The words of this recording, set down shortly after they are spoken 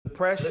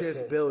precious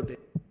building.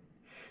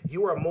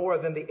 You are more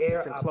than the air.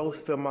 Listen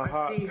close to my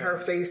heart. I see her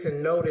face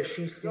and notice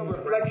she sees. Your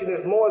reflection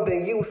is more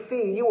than you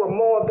see. You are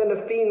more than a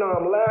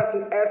phenom,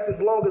 lasting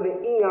essence longer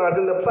than eons.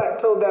 And the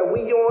plateau that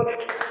we on.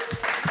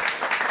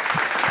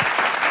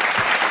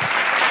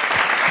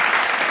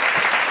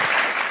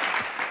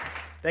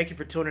 Thank you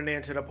for tuning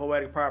in to the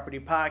Poetic Property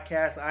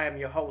Podcast. I am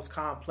your host,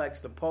 Complex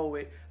the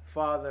Poet,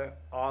 father,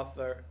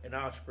 author, and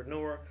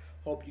entrepreneur.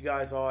 Hope you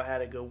guys all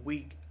had a good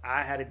week.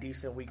 I had a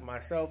decent week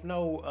myself.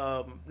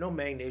 No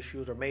main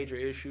issues or major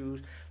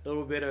issues. A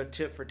little bit of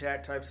tit for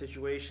tat type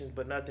situations,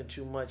 but nothing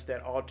too much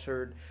that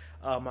altered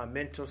my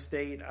mental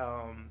state.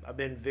 I've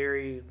been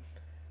very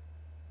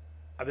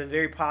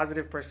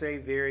positive per se.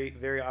 Very,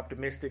 very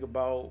optimistic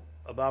about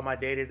my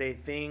day-to-day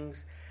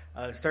things.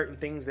 Certain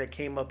things that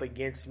came up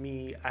against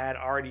me, I had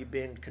already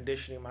been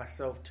conditioning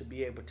myself to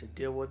be able to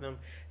deal with them,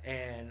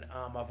 and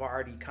I've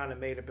already kind of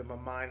made up in my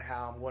mind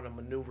how I'm going to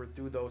maneuver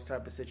through those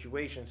type of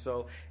situations.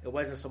 So it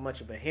wasn't so much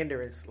of a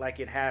hindrance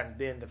like it has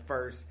been the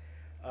first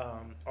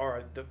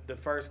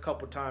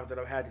couple times that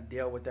I've had to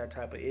deal with that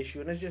type of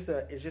issue. And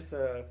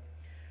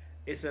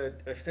it's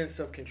a sense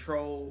of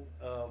control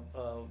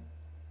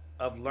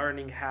of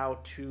learning how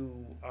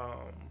to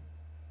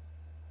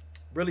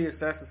really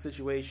assess the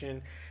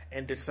situation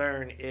and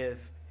discern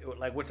if,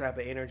 like, what type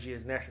of energy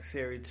is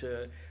necessary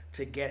to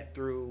get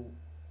through,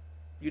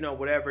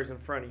 whatever's in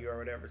front of you or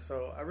whatever.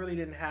 So I really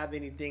didn't have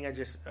anything. I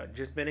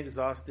just been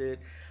exhausted.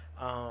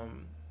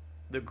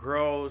 The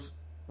girls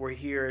were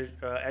here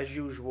as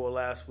usual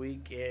last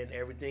week, and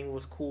everything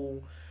was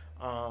cool.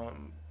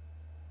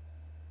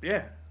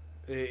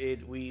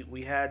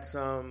 We had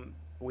some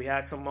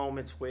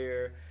moments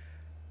where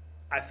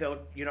I felt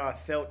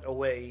a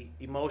way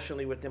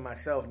emotionally within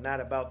myself, not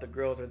about the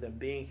girls or them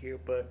being here,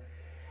 but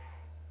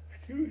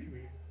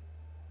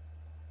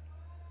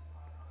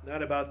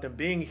not about them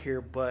being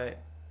here,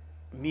 but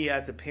me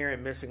as a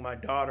parent missing my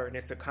daughter. And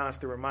it's a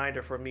constant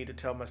reminder for me to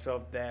tell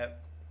myself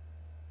that,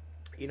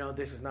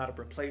 this is not a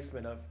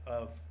replacement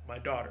of my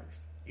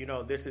daughters.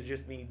 This is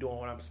just me doing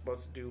what I'm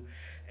supposed to do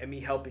and me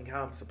helping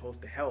how I'm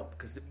supposed to help,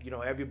 because,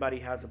 everybody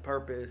has a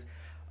purpose.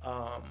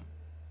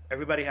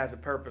 Everybody has a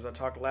purpose. I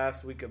talked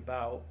last week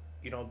about,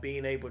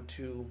 being able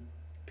to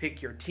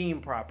pick your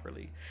team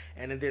properly.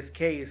 And in this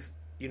case,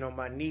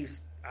 my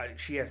niece,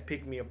 she has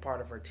picked me a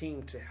part of her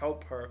team to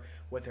help her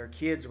with her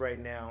kids right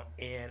now.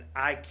 And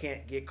I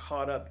can't get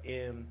caught up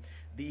in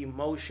the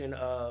emotion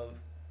of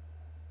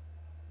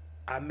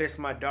I miss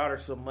my daughter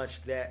so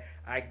much that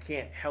I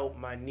can't help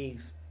my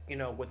niece,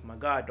 with my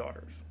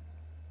goddaughters.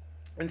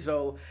 And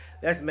so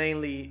that's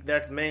mainly,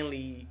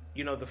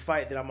 the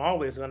fight that I'm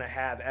always going to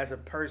have as a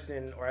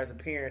person or as a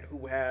parent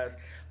who has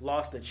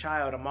lost a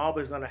child. I'm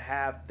always going to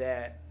have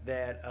that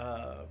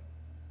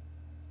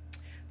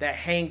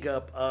hang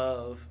up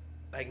of,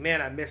 like,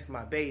 man, I missed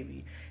my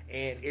baby.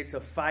 And it's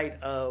a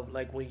fight of,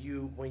 like, when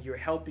you're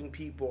helping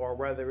people, or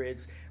whether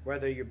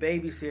you're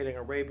babysitting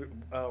or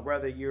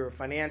whether you're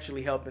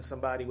financially helping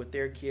somebody with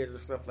their kids or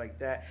stuff like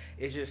that.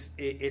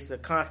 It's a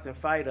constant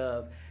fight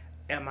of,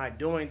 am I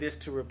doing this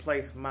to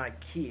replace my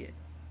kid?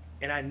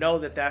 And I know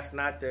that's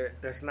not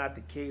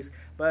the case.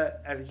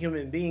 But as a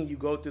human being, you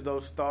go through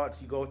those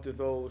thoughts, you go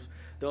through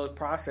those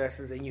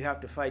processes, and you have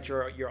to fight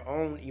your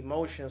own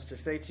emotions to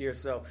say to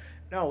yourself,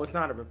 no, it's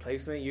not a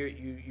replacement.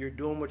 You're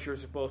doing what you're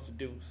supposed to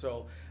do.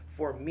 So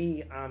for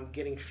me, I'm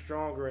getting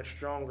stronger and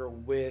stronger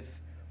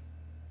with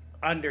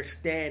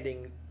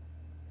understanding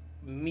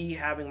me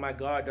having my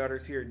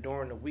goddaughters here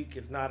during the week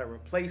is not a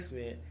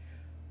replacement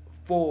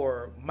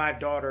for my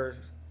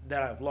daughters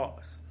that I've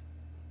lost.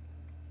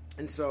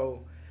 And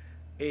so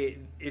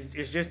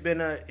it's just been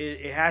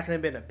it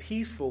hasn't been a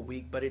peaceful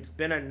week, but it's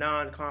been a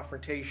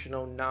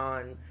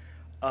non-confrontational,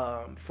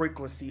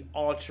 frequency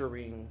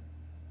altering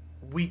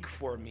week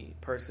for me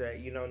per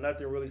se.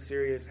 Nothing really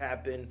serious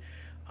happened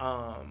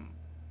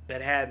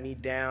that had me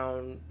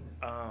down.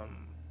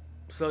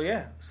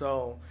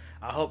 So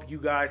I hope you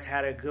guys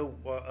had a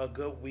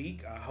good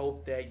week. I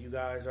hope that you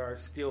guys are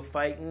still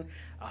fighting.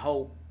 I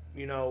hope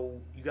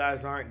you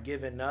guys aren't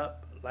giving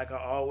up. Like I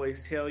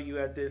always tell you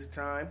at this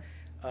time,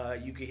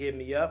 you can hit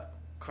me up,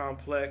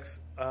 Complex.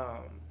 I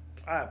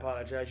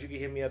apologize. You can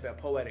hit me up at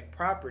Poetic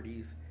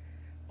Properties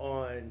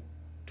on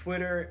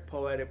Twitter,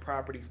 Poetic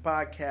Properties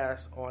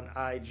Podcast on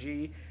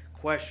IG.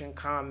 Question,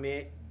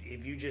 comment.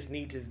 If you just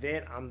need to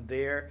vent, I'm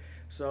there.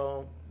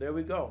 So there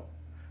we go.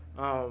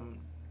 But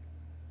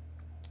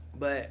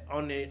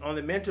on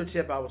the mental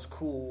tip, I was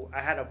cool.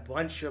 I had a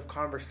bunch of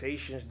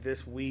conversations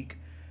this week.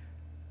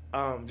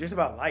 Just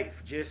about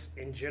life, just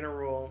in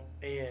general,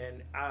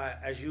 and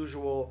as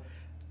usual,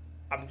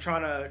 I'm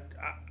trying to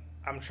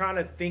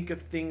think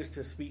of things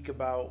to speak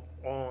about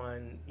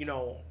on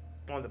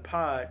the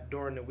pod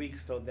during the week,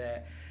 so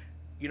that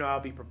I'll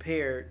be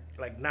prepared,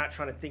 like not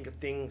trying to think of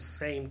things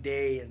same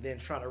day and then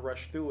trying to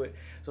rush through it.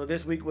 So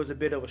this week was a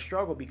bit of a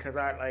struggle because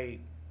I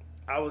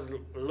was a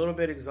little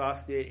bit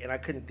exhausted and I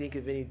couldn't think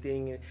of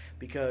anything,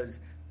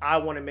 because I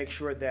want to make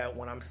sure that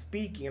when I'm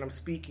speaking, and I'm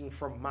speaking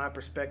from my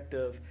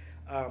perspective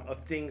of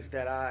things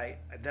that I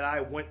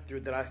went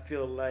through that I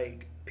feel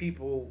like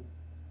people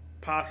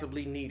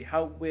possibly need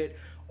help with,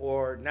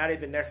 or not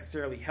even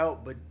necessarily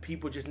help, but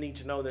people just need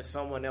to know that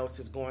someone else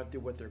is going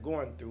through what they're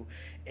going through.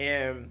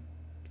 And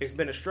it's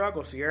been a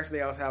struggle. So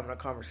yesterday I was having a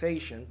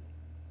conversation,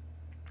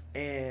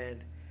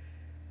 and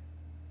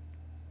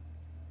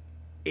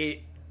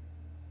it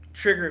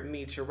triggered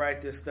me to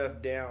write this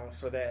stuff down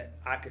so that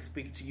I could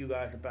speak to you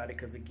guys about it.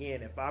 Because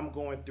again, if I'm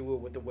going through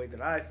it with the way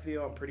that I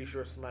feel, I'm pretty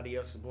sure somebody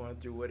else is going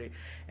through with it.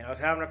 And I was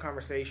having a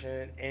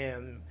conversation,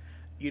 and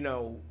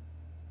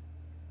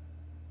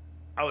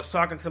I was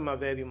talking to my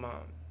baby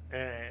mom,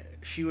 and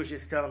she was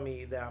just telling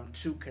me that I'm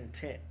too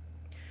content.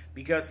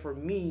 Because for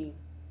me,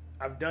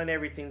 I've done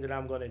everything that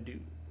I'm going to do,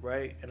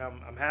 right? And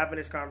I'm having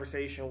this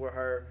conversation with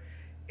her,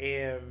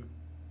 and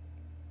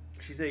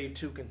she said, "You're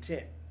too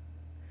content."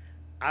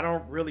 I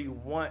don't really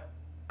want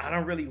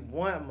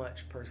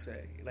much per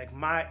se. Like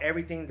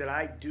everything that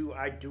I do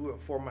it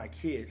for my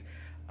kids.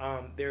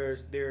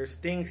 There's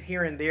things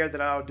here and there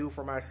that I'll do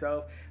for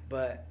myself,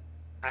 but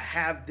I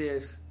have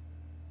this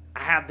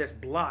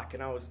block,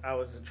 and I was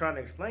trying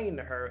to explain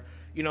to her,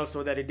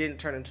 so that it didn't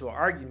turn into an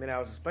argument. I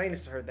was explaining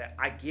to her that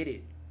I get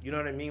it. You know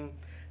what I mean?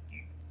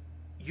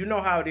 You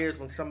know how it is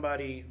when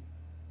somebody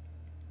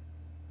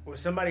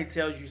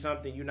tells you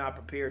something you're not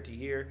prepared to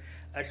hear,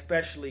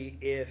 especially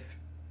if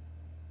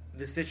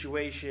the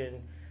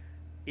situation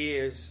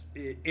is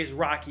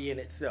rocky in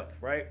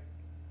itself, right?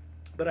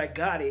 But I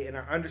got it, and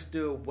I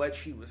understood what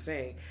she was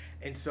saying,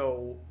 and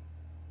so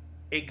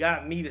it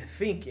got me to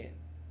thinking,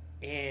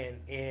 and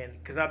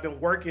because I've been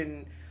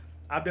working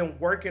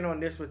on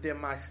this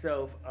within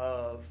myself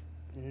of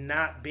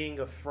not being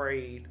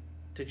afraid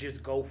to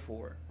just go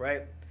for it,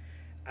 right?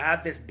 I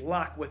have this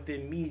block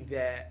within me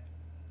that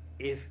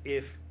if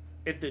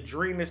the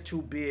dream is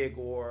too big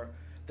or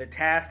the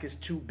task is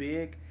too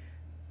big,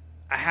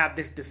 I have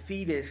this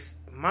defeatist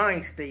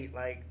mind state,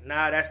 like,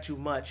 nah, that's too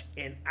much,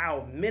 and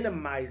I'll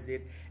minimize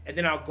it, and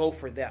then I'll go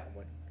for that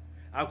one.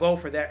 I'll go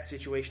for that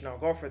situation. I'll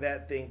go for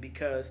that thing,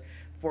 because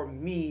for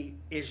me,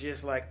 it's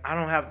just like, I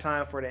don't have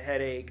time for the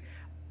headache.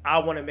 I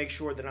want to make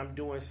sure that I'm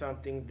doing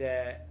something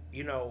that,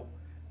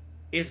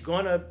 it's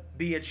going to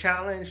be a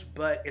challenge,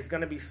 but it's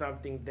going to be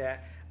something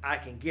that I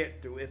can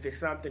get through. If it's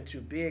something too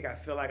big, I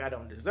feel like I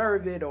don't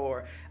deserve it,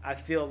 or I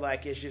feel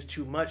like it's just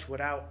too much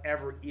without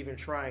ever even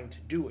trying to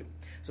do it.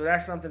 So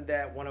that's something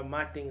that one of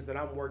my things that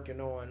I'm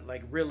working on,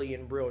 like really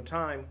in real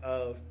time,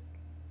 of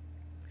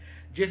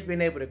just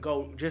being able to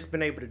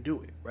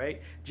do it,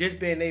 right? Just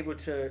being able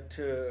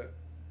to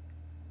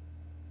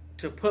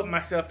put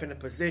myself in a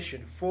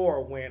position for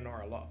a win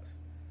or a loss,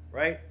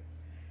 right?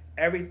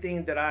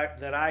 Everything that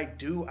I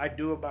do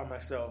it by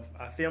myself.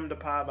 I film the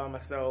pod by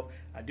myself.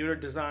 I do the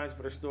designs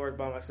for the stores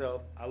by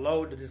myself. I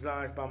load the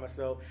designs by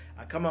myself.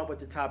 I come up with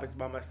the topics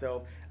by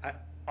myself.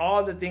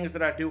 All the things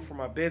that I do for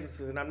my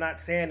businesses, and I'm not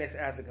saying this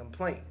as a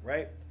complaint,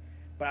 right?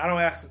 But I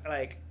don't ask,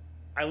 like,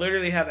 I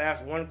literally have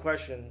asked one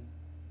question,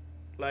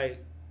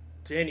 like,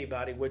 to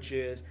anybody, which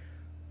is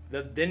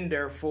the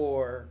vendor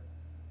for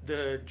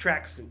the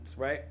tracksuits,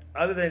 right?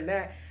 Other than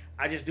that,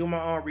 I just do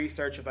my own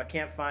research. If I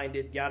can't find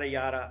it, yada,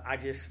 yada, I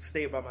just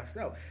stay by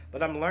myself.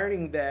 But I'm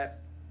learning that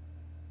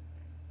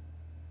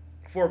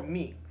for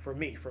me,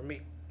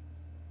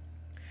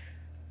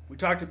 we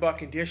talked about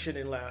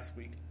conditioning last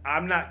week.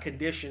 I'm not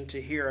conditioned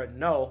to hear a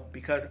no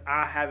because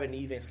I haven't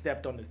even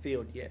stepped on the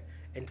field yet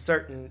in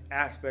certain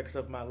aspects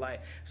of my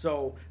life.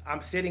 So I'm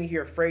sitting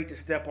here afraid to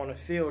step on the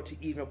field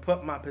to even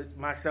put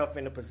myself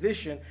in a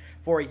position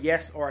for a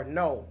yes or a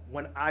no,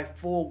 when I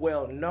full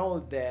well know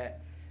that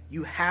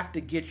you have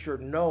to get your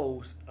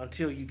no's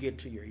until you get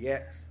to your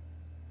yes,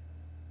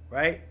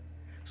 right?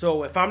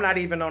 So if I'm not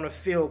even on the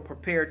field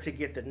prepared to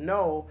get the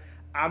no,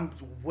 I'm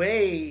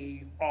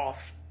way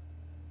off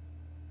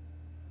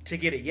to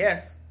get a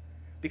yes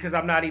because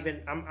I'm not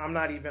even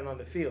on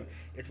the field.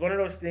 It's one of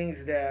those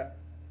things that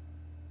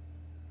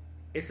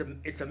it's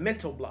a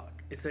mental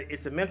block.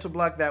 It's a mental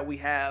block that we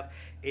have.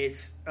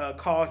 It's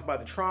caused by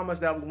the traumas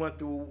that we went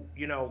through,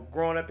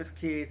 growing up as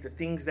kids, the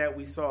things that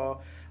we saw,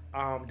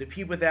 the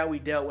people that we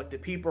dealt with, the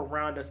people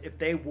around us, if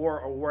they were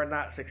or were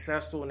not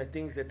successful in the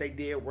things that they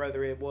did,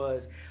 whether it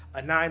was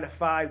a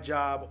 9-to-5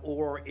 job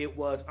or it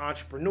was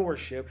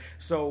entrepreneurship.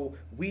 So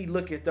we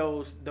look at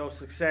those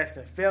success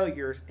and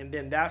failures, and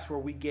then that's where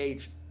we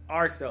gauge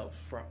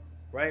ourselves from,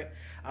 right?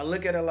 I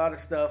look at a lot of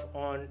stuff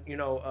on,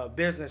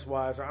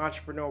 business-wise or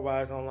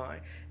entrepreneur-wise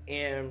online,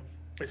 and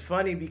it's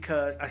funny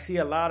because I see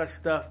a lot of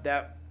stuff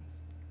that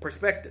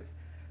perspective.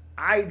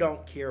 I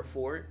don't care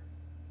for it,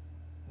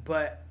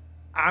 but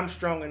I'm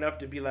strong enough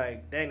to be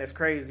like, dang, that's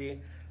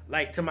crazy,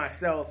 like to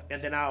myself, and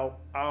then I'll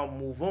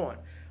move on.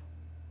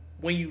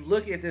 When you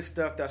look at this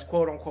stuff that's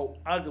quote unquote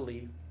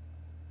ugly,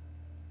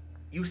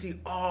 you see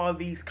all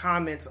these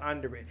comments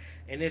under it,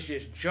 and it's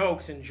just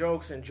jokes and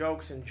jokes and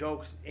jokes and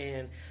jokes,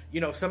 and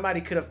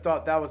somebody could have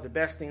thought that was the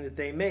best thing that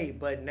they made,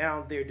 but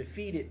now they're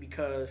defeated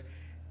because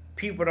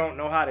people don't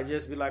know how to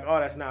just be like, oh,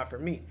 that's not for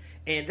me.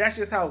 And that's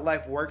just how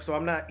life works. So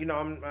I'm not,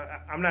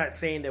 I'm not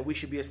saying that we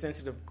should be a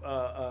sensitive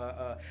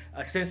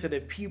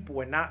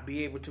people and not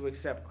be able to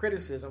accept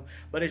criticism.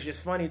 But it's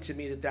just funny to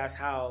me that that's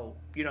how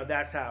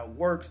it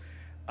works.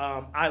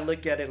 I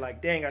look at it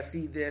like, dang, I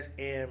see this,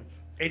 and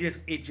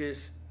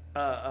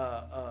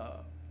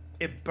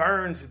it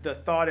burns the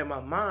thought in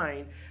my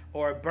mind,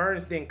 or it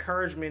burns the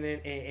encouragement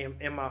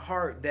in my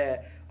heart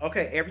that,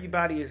 okay,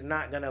 everybody is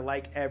not going to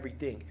like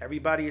everything.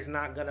 Everybody is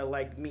not going to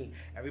like me.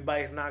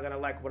 Everybody is not going to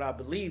like what I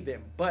believe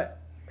in,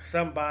 but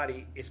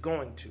somebody is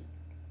going to.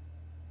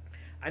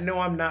 I know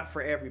I'm not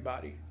for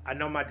everybody. I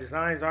know my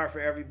designs aren't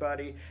for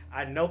everybody.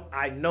 I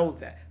know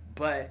that.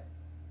 But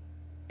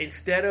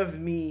instead of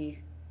me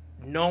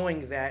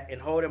knowing that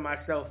and holding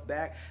myself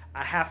back,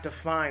 I have to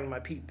find my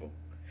people.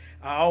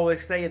 I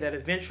always say that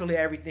eventually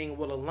everything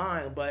will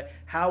align, but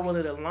how will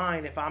it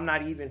align if I'm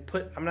not even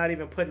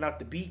putting out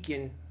the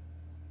beacon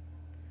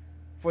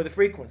for the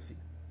frequency?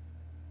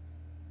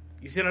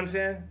 You see what I'm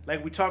saying?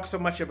 Like, we talk so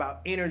much about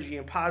energy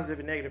and positive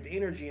and negative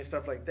energy and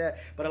stuff like that,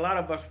 but a lot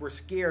of us were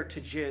scared to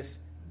just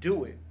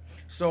do it.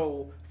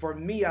 So for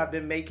me, I've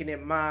been making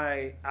it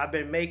my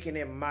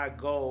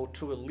goal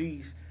to at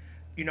least,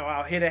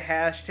 I'll hit a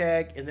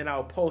hashtag and then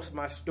I'll post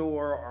my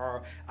store,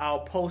 or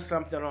I'll post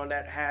something on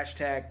that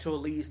hashtag to at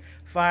least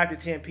 5 to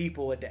 10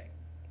 people a day.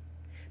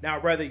 Now,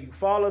 whether you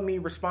follow me,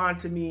 respond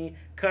to me,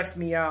 cuss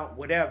me out,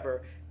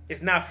 whatever,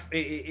 it's not.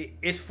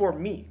 It's for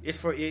me.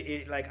 It's for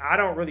it. Like, I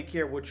don't really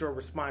care what your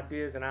response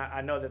is, and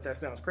I know that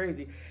sounds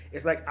crazy.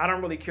 It's like, I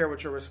don't really care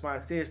what your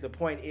response is. The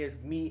point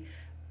is me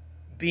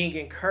being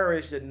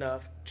encouraged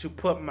enough to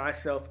put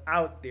myself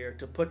out there,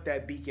 to put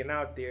that beacon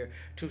out there,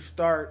 to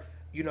start,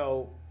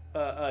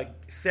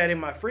 setting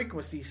my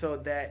frequency so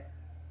that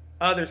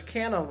others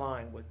can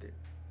align with it.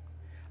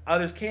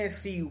 Others can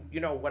see,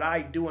 what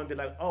I do and be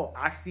like, oh,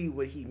 I see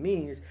what he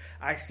means.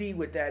 I see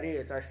what that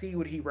is. I see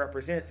what he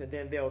represents, and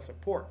then they'll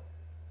support.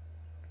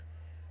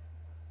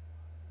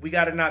 We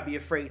got to not be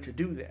afraid to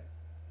do that.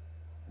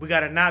 We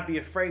got to not be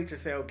afraid to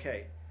say,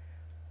 okay,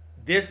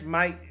 this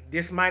might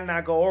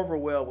not go over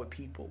well with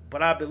people,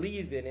 but I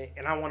believe in it,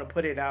 and I want to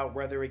put it out,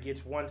 whether it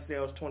gets 1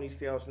 sales, 20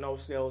 sales, no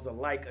sales, a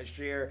like, a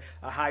share,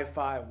 a high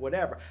five,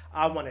 whatever.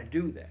 I want to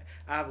do that.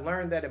 I've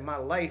learned that in my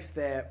life,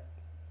 that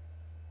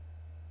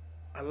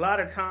a lot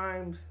of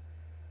times,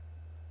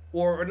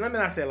 or let me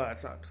not say a lot of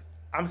times,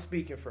 I'm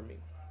speaking for me.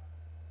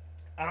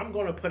 I'm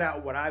going to put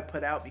out what I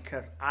put out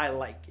because I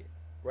like it,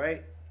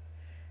 right?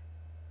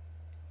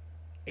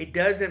 It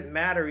doesn't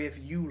matter if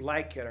you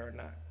like it or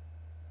not.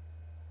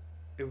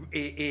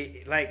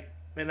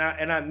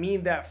 And I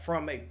mean that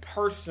from a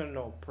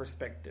personal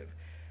perspective.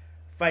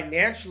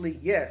 Financially,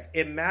 yes,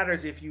 it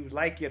matters if you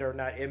like it or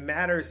not. It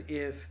matters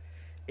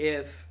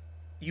if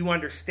you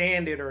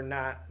understand it or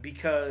not,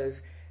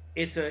 because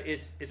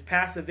it's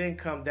passive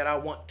income that I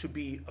want to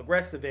be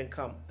aggressive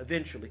income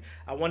eventually.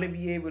 I want to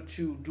be able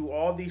to do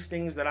all these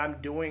things that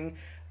I'm doing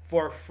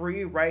for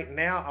free right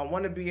now. I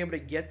want to be able to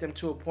get them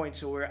to a point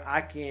to where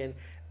I can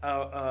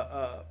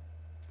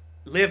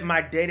live my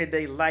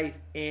day-to-day life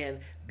and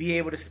be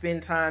able to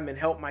spend time and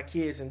help my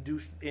kids and do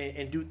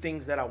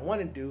things that I want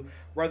to do,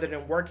 rather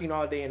than working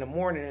all day in the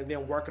morning and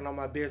then working on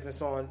my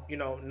business on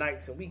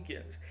nights and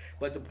weekends.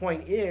 But the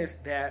point is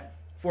that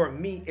for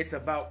me, it's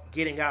about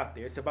getting out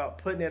there. It's about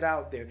putting it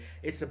out there.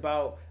 It's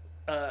about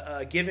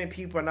giving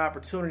people an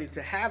opportunity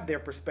to have their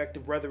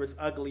perspective, whether it's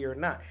ugly or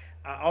not.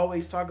 I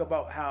always talk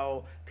about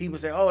how people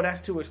say, oh, that's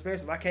too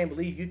expensive. I can't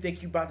believe you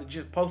think you about to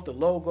just post a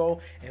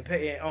logo and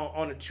pay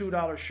on a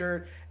 $2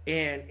 shirt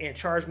and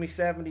charge me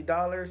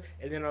 $70.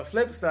 And then on the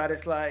flip side,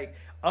 it's like,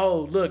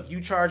 oh, look, you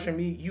charging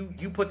me,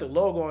 you put the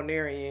logo on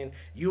there and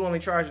you only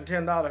charging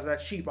 $10.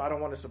 That's cheap. I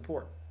don't want to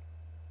support.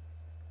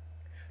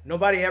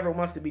 Nobody ever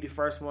wants to be the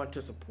first one to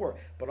support.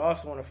 But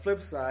also on the flip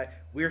side,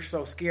 we're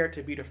so scared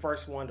to be the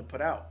first one to put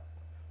out.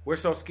 We're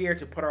so scared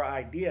to put our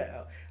idea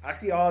out. I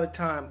see all the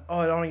time,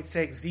 oh, it only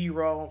takes it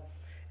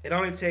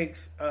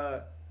takes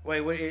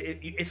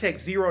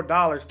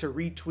 $0 to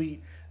retweet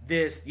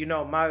this,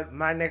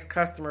 my next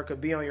customer could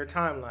be on your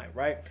timeline,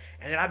 right?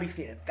 And then I be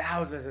seeing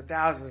thousands and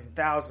thousands and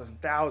thousands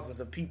and thousands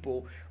of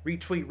people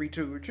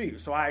retweet.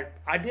 So I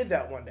did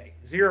that one day.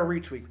 0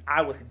 retweets.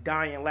 I was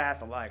dying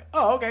laughing, like,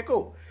 oh, okay,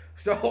 cool.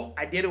 So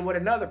I did it with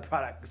another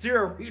product.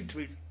 0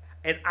 retweets.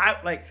 And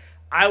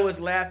I was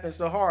laughing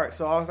so hard.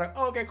 So I was like,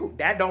 oh, okay, cool.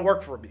 That don't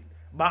work for me.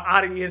 My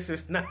audience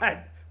is not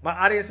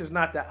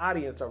the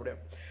audience over there.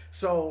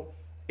 So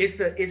it's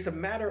a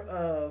matter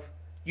of,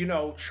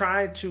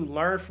 trying to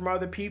learn from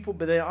other people,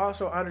 but then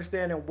also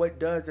understanding what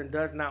does and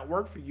does not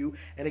work for you.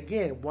 And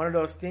again, one of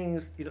those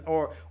things,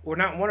 or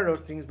not one of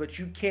those things, but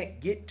you can't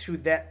get to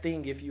that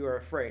thing if you are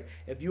afraid.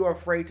 If you are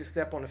afraid to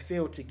step on the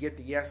field to get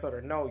the yes or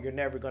the no, you're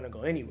never going to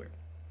go anywhere.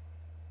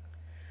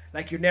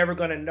 Like you're never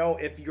gonna know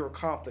if you're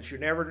accomplished. You're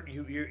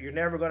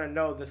never gonna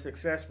know the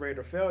success rate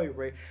or failure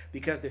rate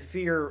because the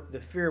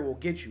fear will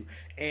get you,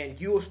 and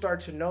you will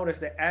start to notice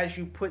that as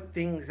you put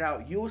things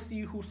out, you will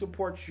see who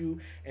supports you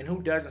and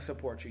who doesn't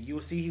support you. You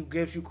will see who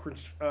gives you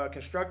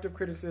constructive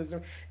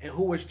criticism and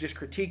who is just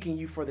critiquing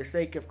you for the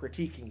sake of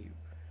critiquing you.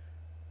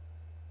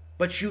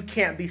 But you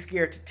can't be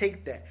scared to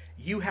take that.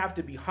 You have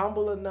to be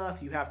humble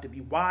enough, you have to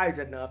be wise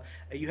enough,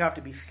 and you have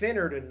to be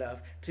centered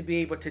enough to be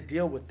able to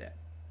deal with that.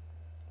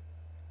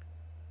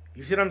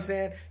 You see what I'm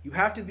saying? You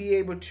have to be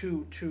able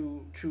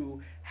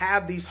to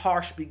have these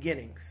harsh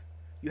beginnings.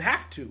 You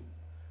have to.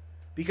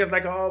 Because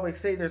like I always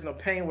say, there's no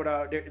pain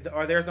without,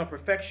 or there's no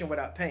perfection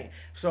without pain.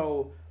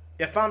 So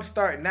if I'm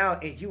starting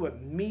out and you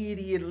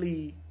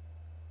immediately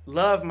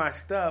love my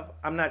stuff,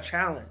 I'm not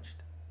challenged.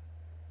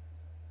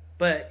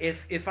 But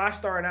if I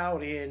start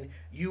out and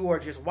you are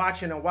just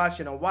watching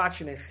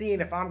and seeing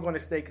if I'm going to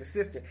stay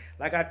consistent,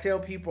 like I tell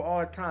people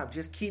all the time,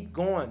 just keep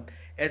going.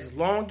 As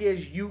long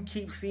as you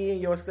keep seeing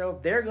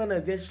yourself, they're going to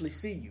eventually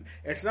see you.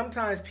 And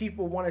sometimes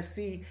people want to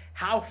see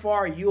how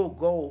far you'll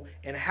go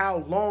and how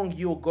long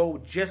you'll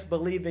go just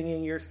believing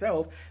in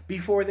yourself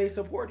before they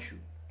support you.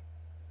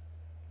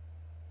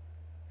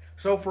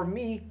 So for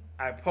me,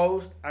 I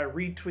post, I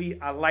retweet,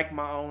 I like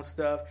my own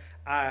stuff.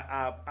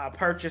 I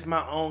purchase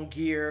my own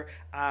gear.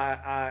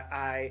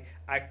 I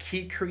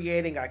keep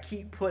creating. I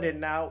keep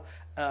putting out.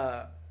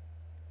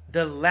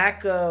 The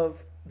lack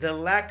of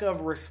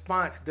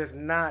response does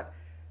not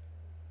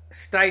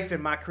stifle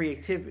my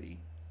creativity.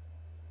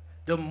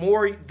 The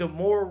more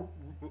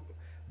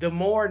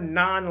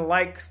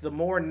non-likes, the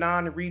more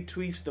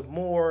non-retweets, the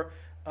more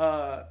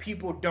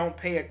people don't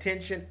pay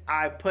attention,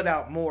 I put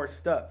out more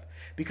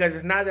stuff. Because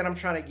it's not that I'm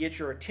trying to get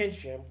your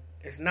attention.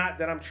 It's not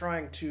that I'm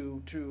trying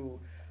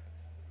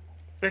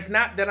it's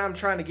not that I'm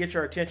trying to get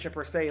your attention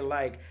per se,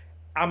 like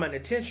I'm an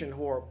attention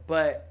whore,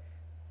 but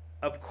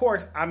of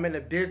course I'm in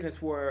a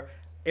business where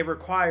it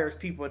requires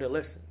people to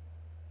listen.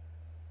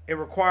 It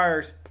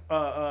requires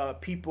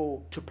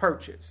people to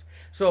purchase.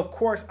 So of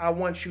course I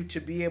want you to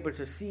be able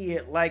to see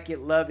it, like it,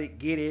 love it,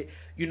 get it,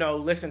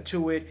 listen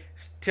to it,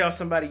 tell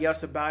somebody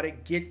else about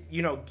it,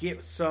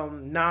 get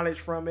some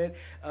knowledge from it,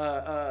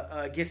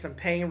 get some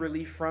pain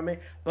relief from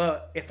it.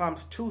 But if I'm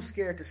too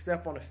scared to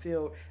step on the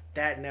field,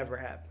 that never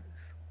happens.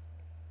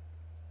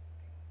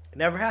 It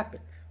never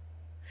happens.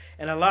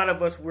 And a lot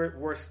of us,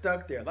 we're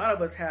stuck there. A lot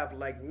of us have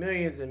like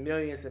millions and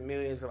millions and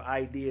millions of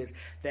ideas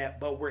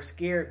but we're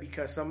scared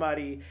because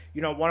somebody,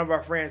 one of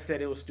our friends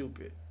said it was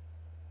stupid.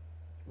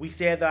 We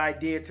said the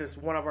idea to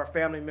one of our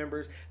family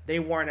members. They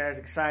weren't as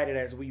excited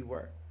as we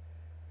were.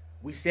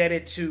 We said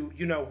it to,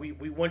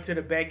 we went to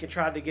the bank and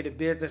tried to get a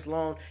business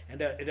loan,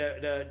 and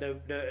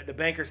the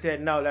banker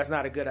said, no, that's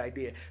not a good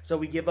idea. So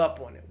we give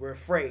up on it. We're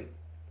afraid.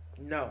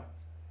 No.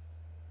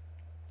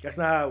 That's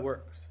not how it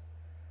works.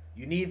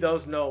 You need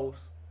those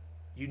no's.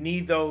 You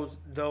need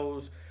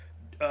the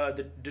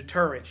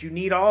deterrents. You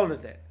need all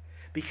of that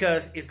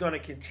because it's going to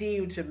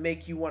continue to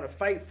make you want to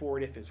fight for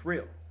it if it's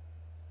real.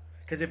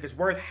 Because if it's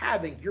worth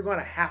having, you're going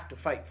to have to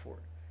fight for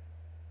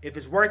it. If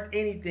it's worth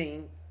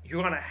anything,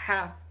 you're going to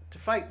have to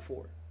fight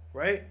for it,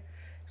 right?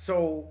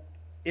 So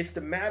it's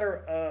the matter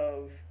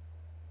of,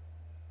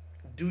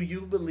 do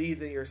you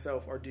believe in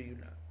yourself or do you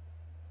not?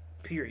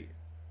 Period.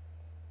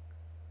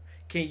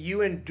 Can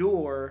you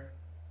endure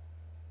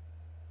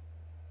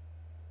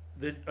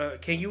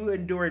can you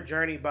endure a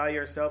journey by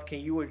yourself? Can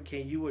you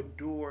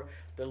endure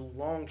the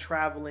long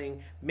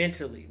traveling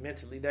mentally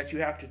that you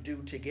have to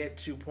do to get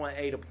to point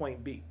A to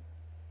point B?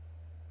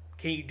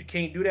 Can you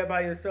do that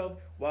by yourself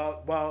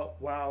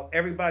while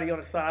everybody on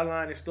the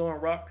sideline is throwing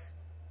rocks?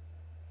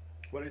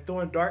 While they're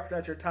throwing darts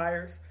at your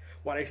tires?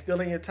 While they're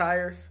stealing your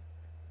tires?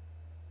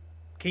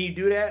 Can you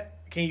do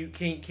that? Can you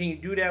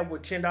do that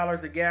with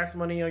 $10 of gas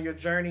money on your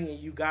journey and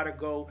you gotta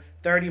go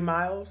 30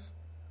 miles?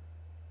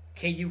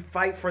 Can you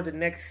fight for the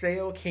next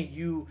sale? Can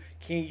you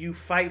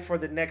fight for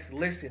the next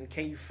listen?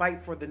 Can you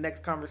fight for the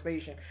next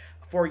conversation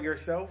for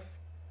yourself?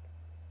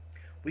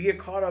 We get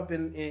caught up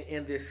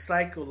in this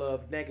cycle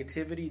of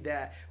negativity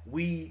that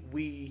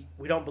we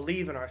don't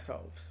believe in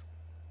ourselves.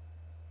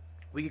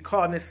 We get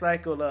caught in this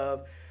cycle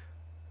of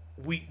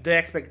the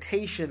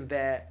expectation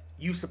that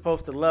you're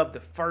supposed to love the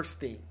first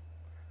thing.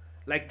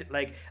 Like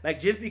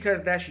just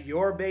because that's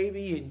your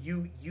baby and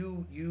you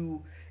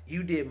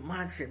did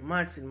months and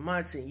months and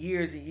months and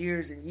years and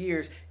years and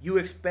years, you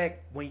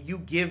expect when you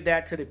give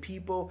that to the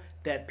people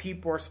that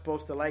people are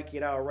supposed to like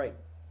it outright.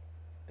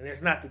 And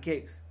it's not the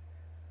case.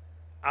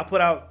 I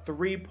put out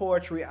 3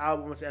 poetry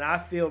albums and I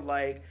feel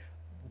like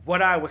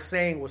what I was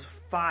saying was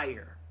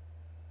fire.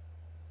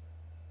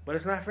 But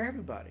it's not for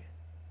everybody.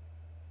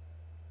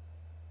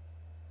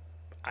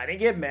 I didn't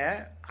get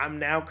mad. I'm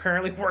now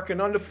currently working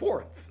on the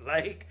 4th.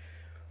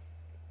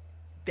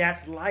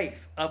 That's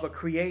life of a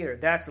creator.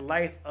 That's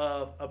life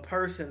of a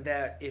person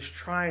that is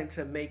trying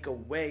to make a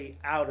way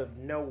out of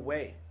no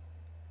way.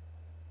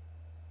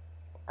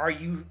 Are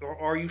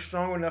you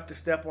strong enough to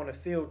step on the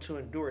field to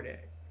endure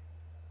that?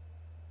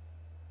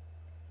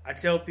 I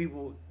tell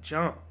people,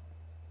 jump.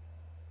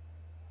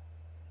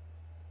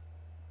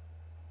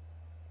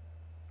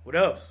 What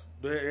else?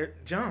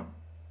 Jump.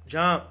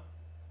 Jump.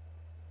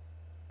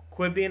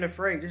 Quit being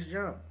afraid. Just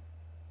jump.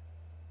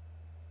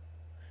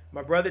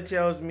 My brother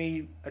tells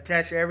me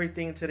attach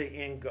everything to the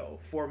end goal.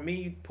 For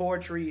me,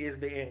 poetry is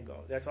the end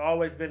goal. That's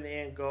always been the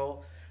end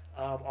goal.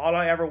 All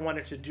I ever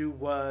wanted to do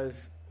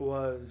was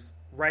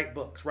write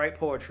books, write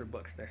poetry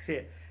books. That's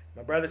it.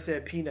 My brother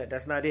said, Peanut,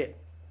 that's not it.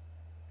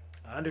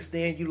 I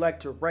understand you like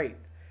to write.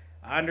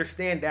 I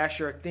understand that's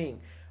your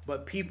thing.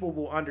 But people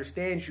will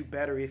understand you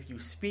better if you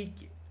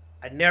speak it.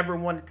 I never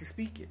wanted to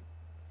speak it.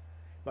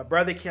 My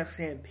brother kept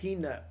saying,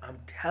 Peanut, I'm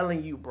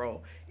telling you,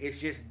 bro, it's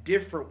just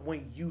different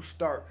when you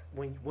start,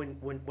 when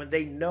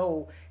they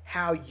know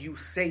how you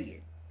say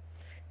it.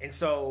 And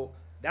so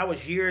that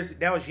was years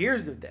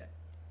of that.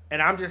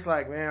 And I'm just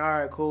like, man, all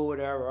right, cool,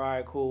 whatever. All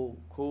right,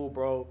 cool,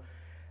 bro.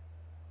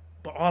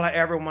 But all I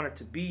ever wanted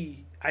to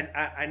be,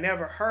 I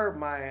never heard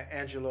Maya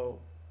Angelou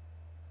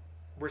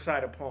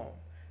recite a poem.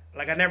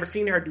 Like, I never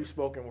seen her do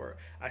spoken word.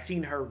 I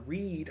seen her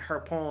read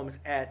her poems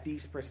at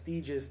these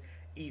prestigious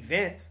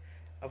events.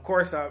 Of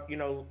course,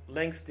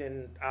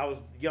 Langston, I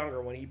was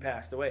younger when he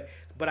passed away.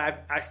 But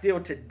I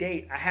still, to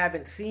date, I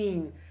haven't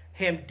seen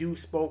him do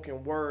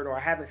spoken word, or I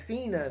haven't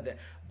seen none of that.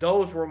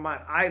 Those were my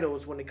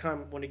idols when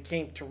it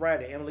came to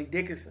writing. Emily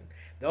Dickinson.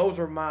 Those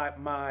were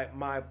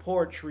my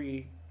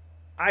poetry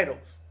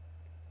idols.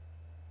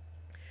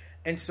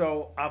 And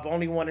so I've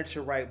only wanted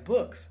to write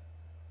books.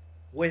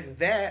 With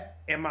that,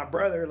 and my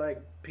brother,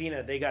 like,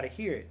 Peanut, they got to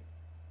hear it.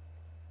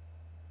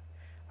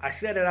 I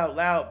said it out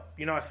loud.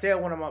 I said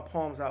one of my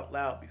poems out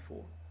loud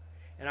before.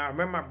 And I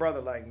remember my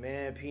brother like,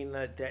 man,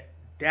 Peanut,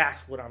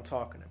 that's what I'm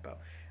talking about.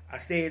 I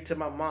said it to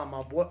my mom.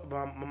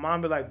 My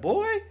mom be like,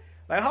 boy,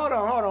 like, hold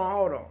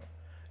on.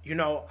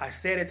 I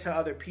said it to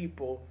other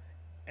people.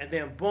 And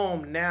then,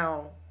 boom,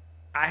 now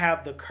I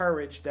have the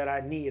courage that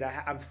I need.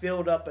 I'm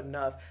filled up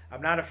enough.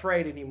 I'm not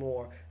afraid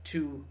anymore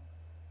to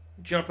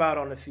jump out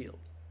on the field.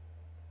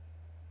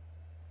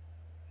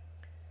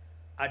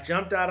 I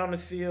jumped out on the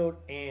field,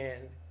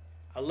 and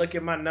I look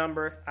at my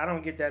numbers. I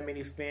don't get that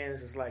many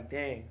spins. It's like,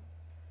 dang.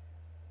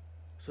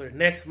 So the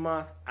next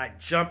month, I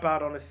jump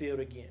out on the field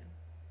again.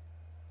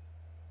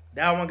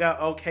 That one got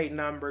okay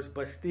numbers,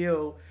 but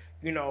still,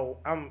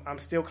 I'm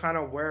still kind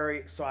of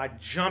worried. So I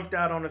jumped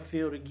out on the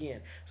field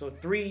again. So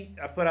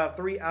I put out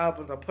 3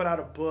 albums. I put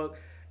out a book.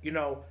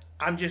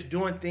 I'm just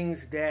doing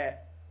things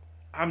that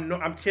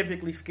I'm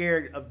typically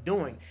scared of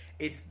doing.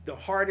 It's the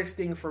hardest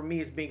thing for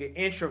me is being an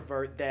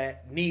introvert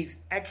that needs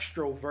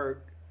extrovert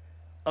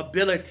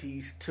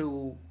abilities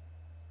to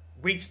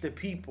reach the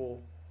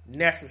people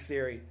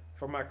necessary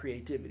for my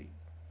creativity.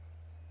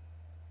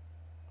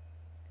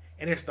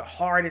 And it's the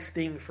hardest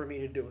thing for me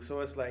to do.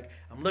 So it's like,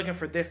 I'm looking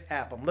for this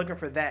app. I'm looking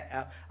for that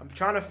app. I'm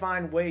trying to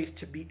find ways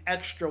to be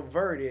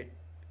extroverted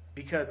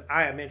because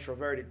I am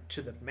introverted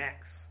to the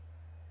max.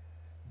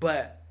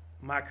 But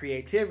my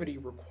creativity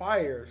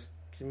requires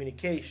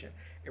communication.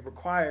 It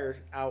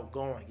requires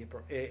outgoing.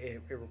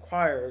 It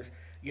requires,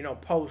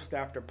 post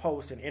after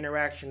post and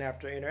interaction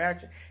after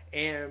interaction.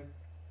 And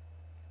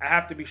I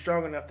have to be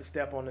strong enough to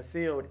step on the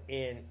field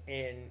and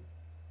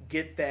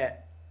get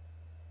that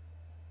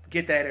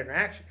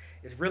interaction.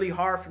 It's really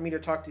hard for me to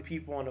talk to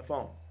people on the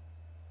phone.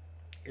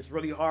 It's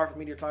really hard for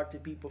me to talk to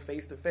people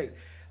face to face.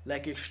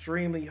 Like,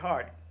 extremely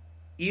hard.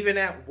 Even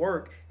at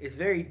work, it's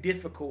very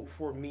difficult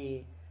for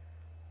me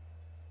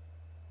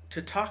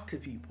to talk to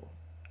people.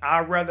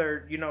 I'd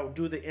rather,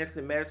 do the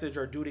instant message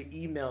or do the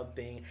email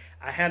thing.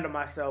 I handle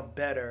myself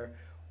better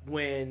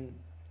when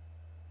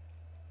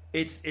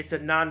it's a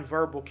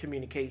nonverbal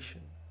communication.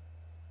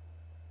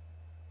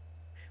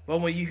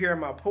 But when you hear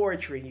my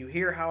poetry and you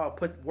hear how I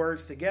put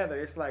words together,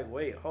 it's like,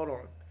 wait, hold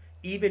on.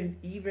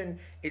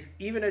 It's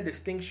even a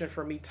distinction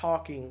for me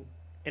talking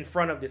in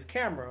front of this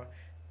camera,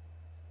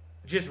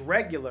 just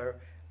regular,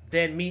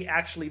 than me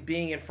actually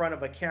being in front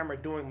of a camera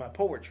doing my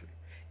poetry.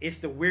 It's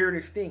the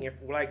weirdest thing.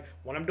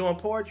 When I'm doing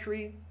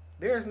poetry,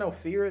 there's no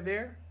fear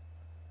there.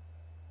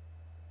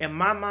 In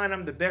my mind,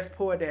 I'm the best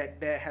poet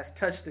that has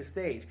touched the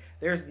stage.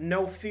 There's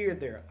no fear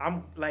there.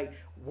 I'm like,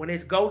 when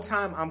it's go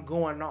time, I'm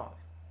going off.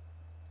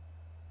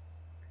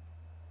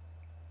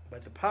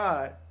 But the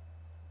pod,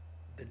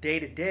 the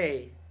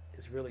day-to-day,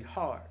 is really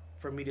hard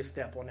for me to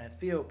step on that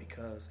field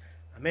because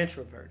I'm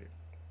introverted.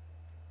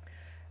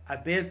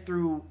 I've been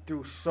through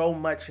so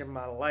much in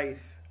my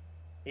life,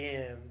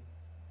 and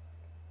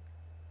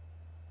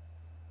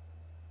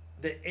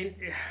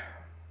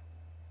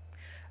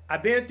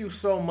I've been through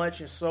so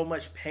much and so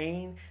much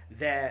pain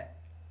that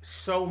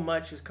so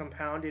much is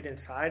compounded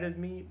inside of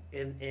me,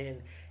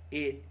 and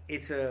it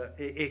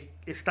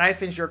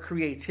stifles your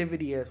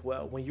creativity as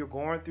well when you're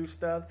going through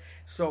stuff.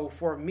 So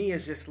for me,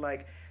 it's just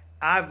like,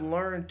 I've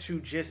learned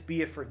to just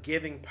be a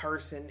forgiving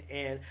person,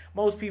 and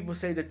most people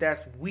say that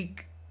that's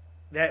weak.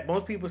 That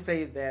most people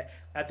say that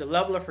at the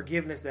level of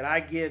forgiveness that I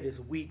give is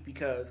weak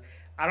because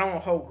I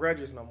don't hold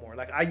grudges no more.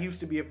 Like, I used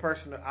to be a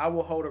person that I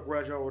will hold a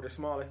grudge over the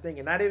smallest thing,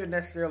 and not even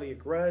necessarily a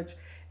grudge.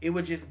 It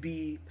would just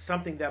be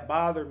something that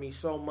bothered me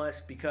so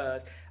much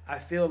because I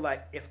feel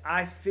like if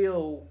I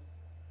feel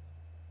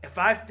if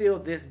I feel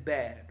this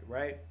bad,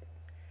 right?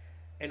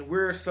 And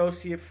we're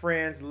associate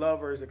friends,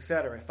 lovers,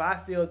 etc. If I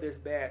feel this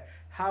bad,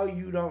 how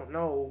you don't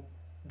know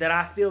that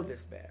I feel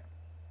this bad?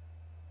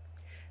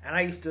 And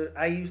I used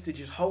to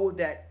just hold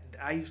that.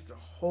 I used to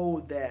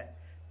hold that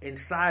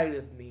inside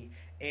of me,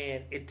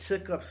 and it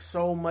took up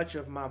so much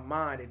of my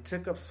mind. It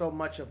took up so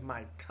much of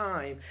my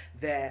time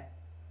that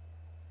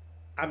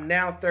I'm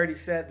now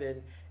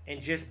 37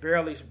 and just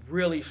barely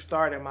really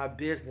started my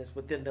business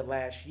within the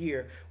last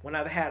year, when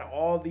I've had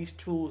all these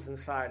tools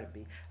inside of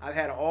me. I've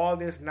had all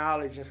this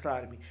knowledge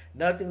inside of me.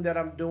 Nothing that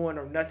I'm doing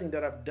or nothing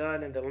that I've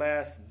done in the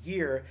last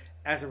year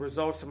as a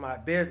result of my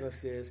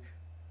businesses,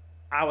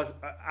 I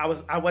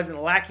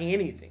wasn't lacking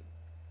anything.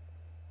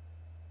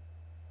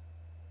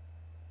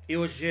 It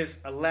was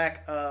just a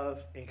lack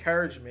of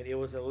encouragement. It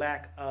was a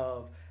lack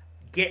of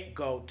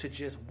get-go to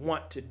just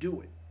want to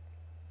do it.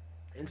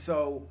 And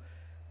so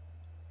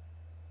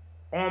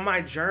on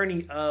my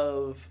journey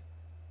of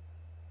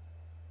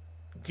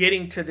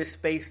getting to this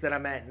space that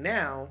I'm at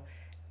now,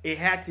 it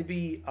had to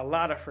be a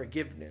lot of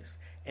forgiveness.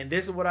 And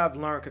this is what I've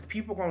learned, because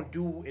people are going to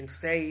do and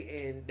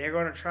say, and they're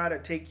going to try to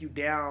take you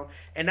down,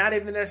 and not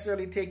even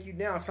necessarily take you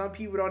down. Some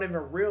people don't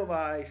even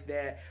realize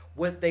that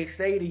what they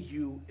say to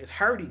you is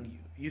hurting you.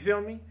 You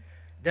feel me?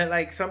 That,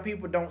 like, some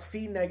people don't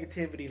see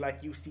negativity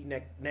like you see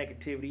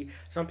negativity.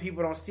 Some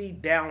people don't see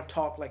down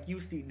talk like you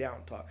see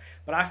down talk.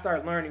 But I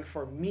start learning,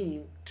 for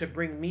me to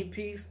bring me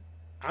peace,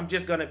 I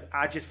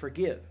just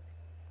forgive.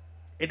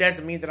 It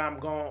doesn't mean that I'm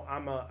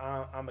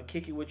a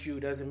kick it with you. It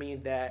doesn't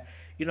mean that,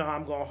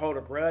 I'm going to hold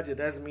a grudge. It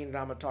doesn't mean that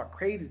I'm going to talk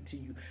crazy to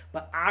you.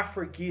 But I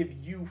forgive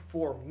you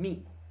for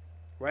me,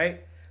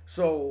 right?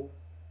 So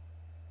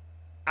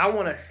I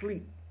want to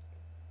sleep.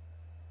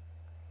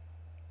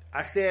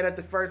 I said at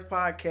the first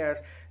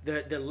podcast,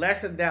 the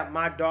lesson that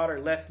my daughter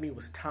left me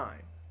was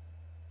time.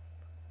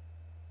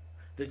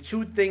 The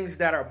two things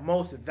that are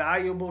most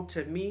valuable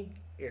to me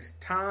is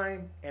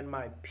time and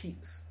my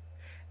peace.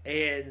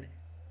 And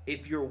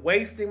if you're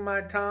wasting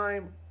my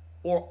time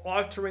or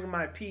altering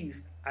my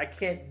peace, I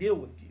can't deal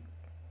with you.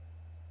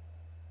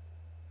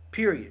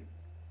 Period.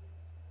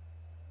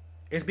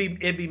 It'd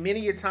be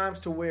many a times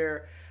to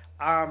where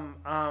I'm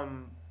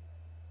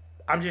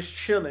just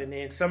chilling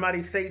and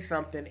somebody says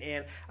something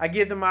and I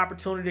give them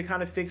opportunity to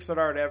kind of fix it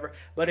or whatever.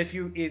 But if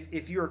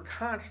you're a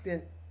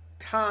constant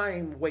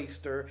time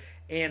waster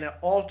and an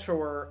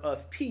alterer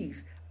of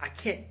peace, I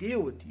can't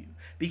deal with you,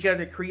 because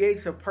it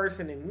creates a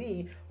person in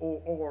me,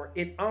 or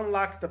it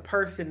unlocks the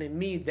person in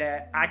me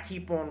that I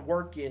keep on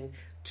working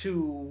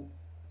to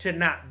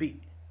not be.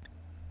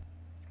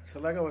 So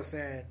like I was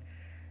saying,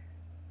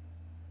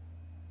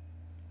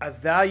 I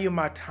value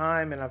my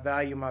time and I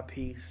value my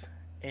peace.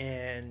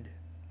 And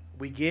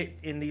we get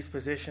in these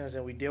positions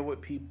and we deal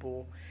with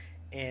people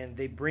and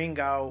they bring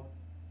out,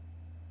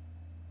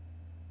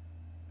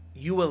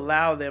 you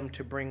allow them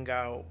to bring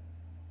out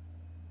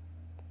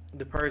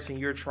the person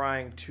you're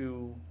trying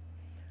to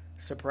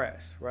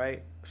suppress,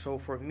 right? So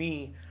for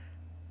me,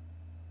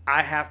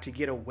 I have to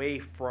get away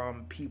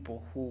from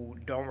people who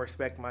don't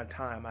respect my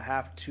time. I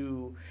have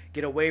to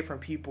get away from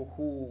people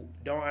who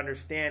don't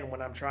understand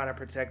when I'm trying to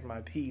protect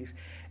my peace.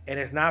 And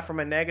it's not from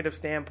a negative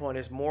standpoint.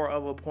 It's more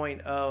of a point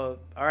of,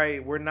 all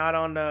right, we're not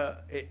on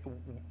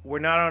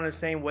the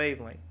same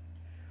wavelength.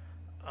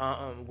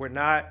 We're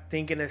not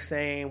thinking the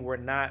same. We're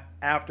not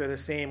after the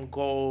same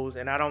goals.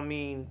 And I don't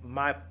mean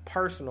my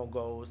personal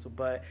goals,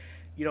 but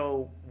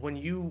when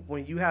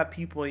you have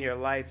people in your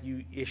life,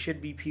 it should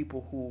be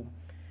people who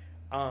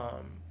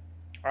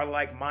are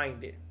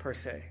like-minded per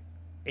se,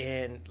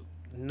 and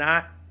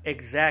not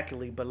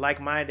exactly, but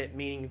like-minded,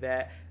 meaning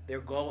that their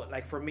goal,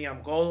 like for me,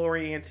 I'm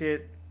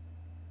goal-oriented.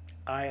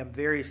 I am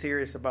very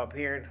serious about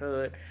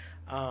parenthood.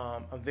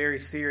 I'm very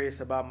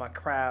serious about my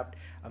craft.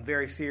 I'm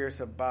very serious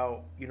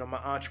about, my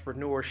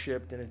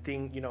entrepreneurship and the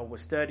thing,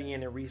 with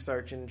studying and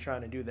researching and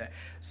trying to do that.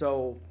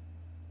 So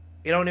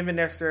it don't even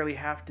necessarily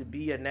have to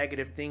be a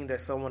negative thing that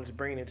someone is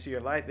bringing into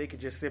your life. It could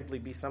just simply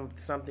be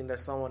something that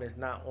someone is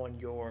not on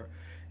your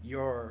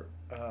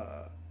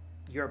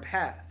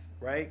path,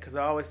 right? Because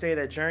I always say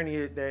that journey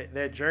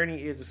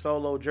is a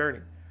solo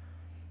journey.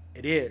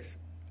 It is.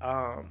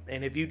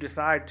 And if you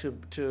decide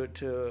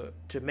to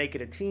make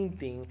it a team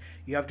thing,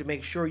 you have to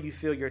make sure you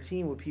fill your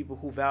team with people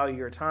who value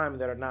your time,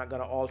 that are not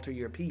going to alter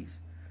your peace,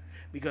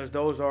 because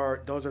those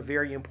are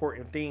very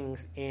important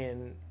things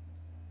in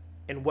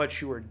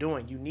what you are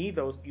doing. You need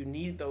those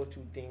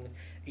two things,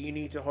 and you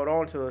need to hold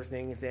on to those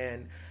things.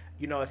 And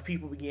as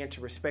people begin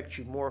to respect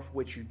you more for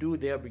what you do,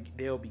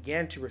 they'll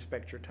begin to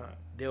respect your time.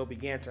 They'll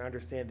begin to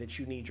understand that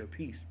you need your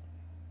peace.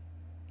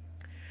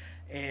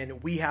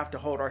 And we have to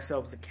hold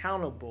ourselves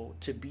accountable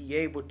to be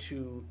able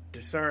to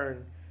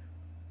discern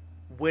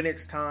when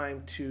it's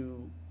time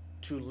to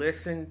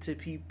listen to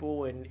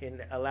people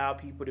and allow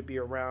people to be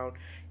around,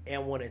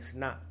 and when it's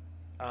not.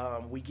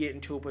 We get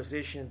into a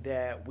position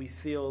that we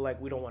feel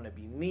like we don't want to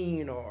be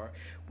mean, or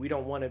we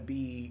don't want to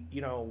be,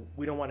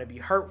 we don't want to be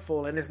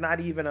hurtful. And it's not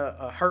even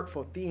a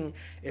hurtful thing.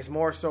 It's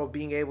more so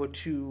being able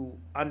to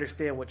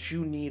understand what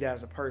you need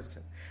as a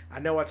person. I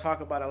know I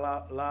talk about a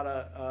lot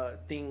of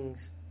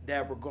things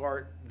that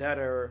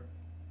are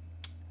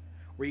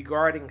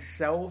regarding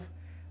self,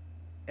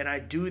 and I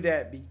do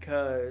that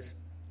because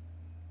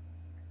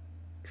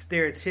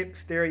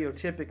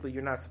stereotypically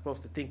you're not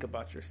supposed to think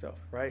about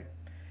yourself, right?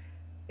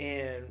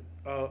 And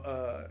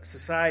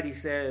society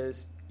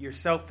says you're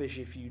selfish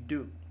if you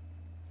do.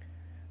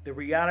 The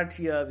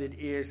reality of it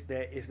is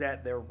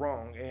that they're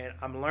wrong, and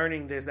I'm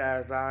learning this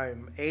as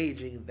I'm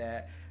aging,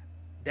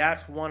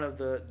 that's one of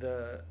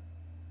the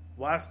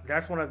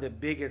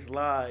biggest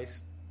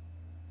lies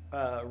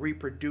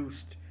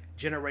reproduced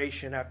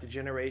generation after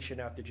generation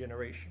after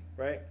generation,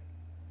 right?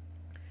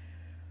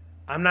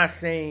 I'm not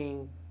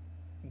saying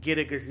get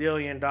a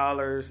gazillion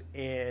dollars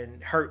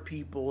and hurt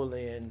people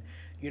and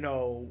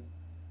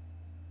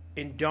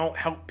and don't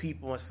help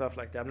people and stuff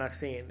like that. I'm not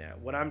saying that.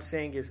 What I'm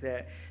saying is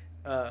that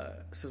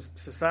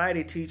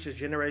society teaches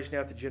generation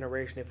after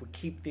generation, if we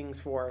keep things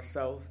for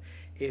ourselves,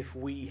 if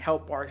we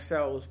help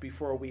ourselves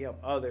before we help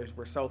others,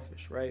 we're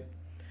selfish, right?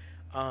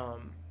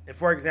 And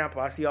for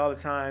example, I see all the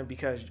time,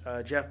 because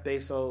Jeff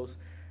Bezos,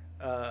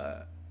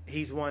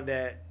 he's one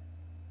that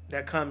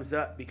comes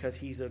up because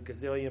he's a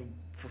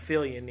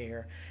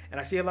gazillionaire, and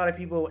I see a lot of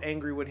people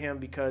angry with him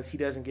because he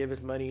doesn't give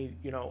his money,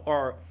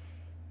 or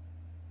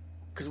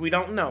because we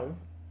don't know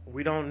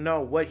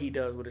what he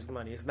does with his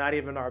money. It's not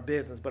even our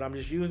business, but I'm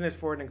just using this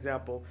for an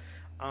example.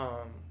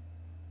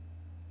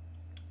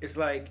 It's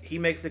like he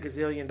makes $1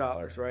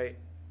 gazillion, right?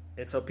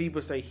 And so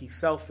people say he's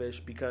selfish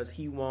because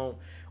he won't,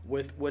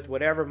 with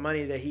whatever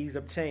money that he's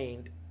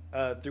obtained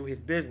through his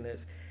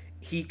business,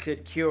 he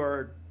could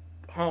cure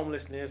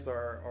homelessness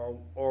or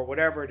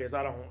whatever it is.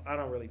 I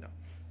don't really know.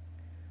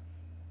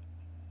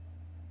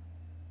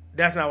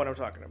 That's not what I'm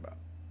talking about.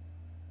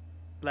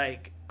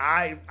 Like,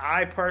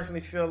 I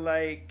personally feel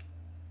like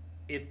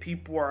if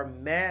people are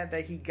mad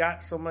that he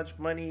got so much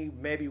money,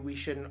 maybe we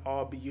shouldn't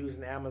all be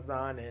using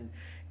Amazon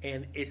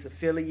and its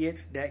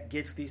affiliates that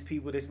gets these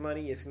people this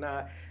money. It's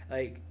not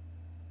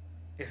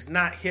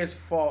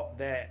his fault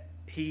that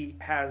he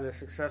has a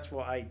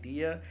successful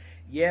idea.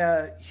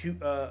 Yeah,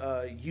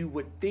 you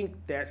would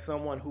think that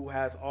someone who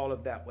has all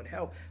of that would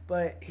help,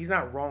 but he's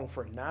not wrong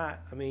for not.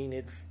 I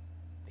mean,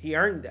 he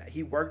earned that.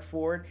 He worked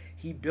for it.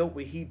 He built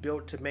what he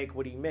built to make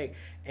what he made.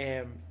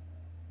 And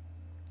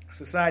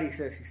society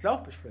says he's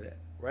selfish for that,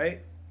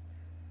 right?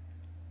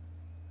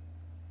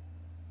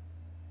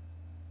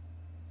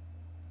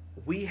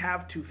 We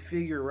have to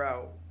figure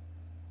out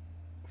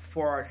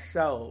for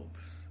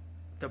ourselves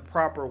the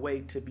proper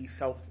way to be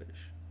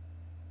selfish.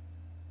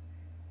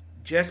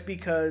 Just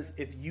because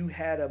if you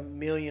had $1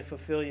 million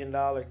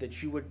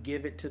that you would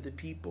give it to the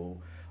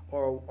people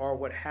or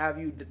what have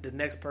you, the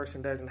next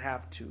person doesn't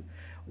have to.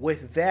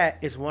 With that,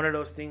 it's one of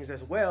those things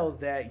as well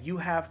that you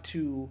have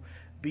to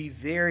be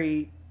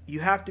very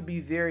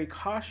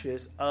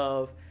cautious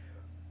of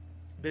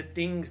the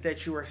things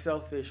that you are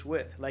selfish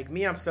with. Like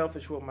me, I'm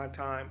selfish with my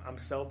time. I'm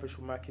selfish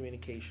with my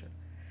communication.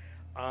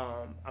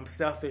 I'm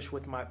selfish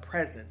with my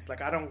presence.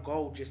 Like, I don't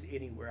go just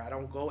anywhere. I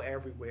don't go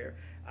everywhere.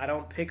 I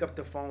don't pick up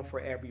the phone for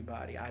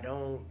everybody. I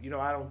don't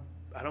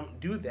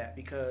do that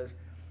because,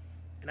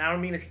 and I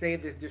don't mean to say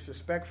this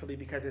disrespectfully,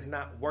 because it's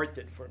not worth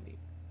it for me.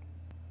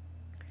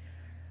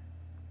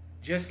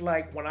 Just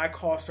like when I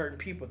call certain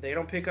people, they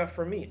don't pick up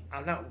for me.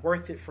 I'm not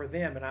worth it for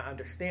them, and I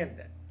understand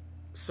that.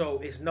 So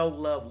it's no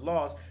love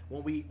lost.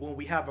 When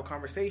we have a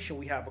conversation,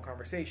 we have a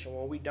conversation.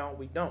 When we don't,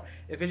 we don't.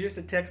 If it's just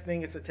a text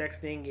thing, it's a text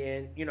thing,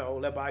 and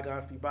let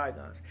bygones be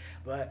bygones.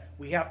 But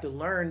we have to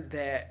learn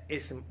that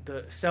it's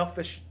the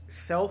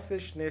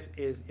selfishness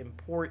is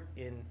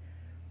important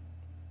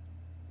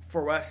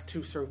for us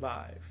to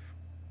survive.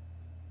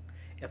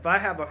 If I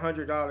have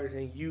 $100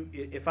 and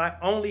if I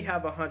only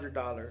have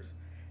 $100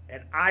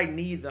 and I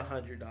need the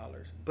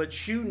 $100,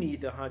 but you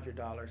need the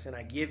 $100, and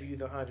I give you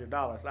the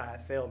 $100, I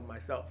have failed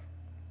myself.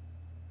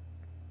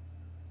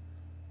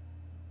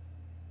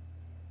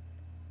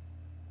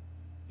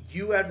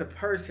 You as a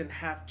person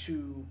have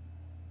to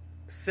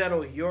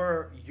settle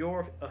your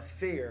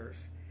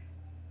affairs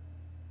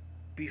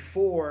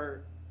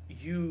before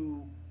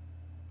you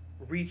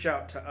reach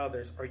out to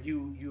others or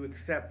you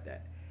accept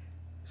that.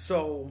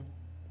 So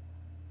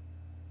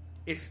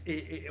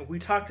we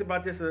talked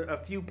about this a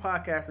few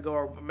podcasts ago,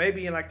 or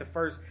maybe in like the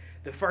first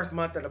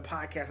month of the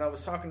podcast. I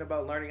was talking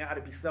about learning how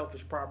to be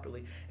selfish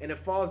properly, and it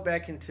falls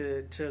back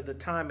into the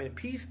time and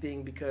peace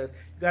thing, because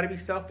you got to be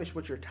selfish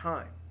with your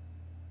time.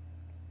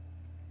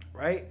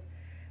 Right?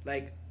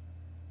 Like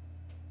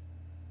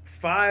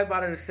 5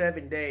 out of the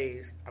 7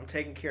 days, I'm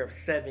taking care of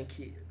 7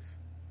 kids.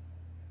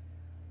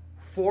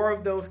 4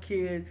 of those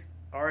kids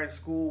are in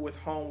school with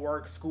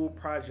homework, school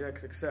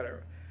projects,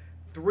 etc.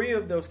 3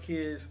 of those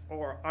kids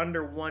are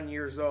under 1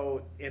 year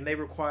old, and they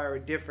require a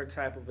different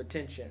type of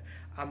attention.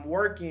 I'm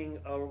working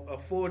a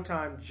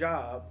full-time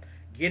job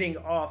getting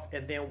off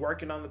and then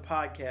working on the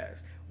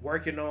podcast,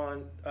 working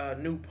on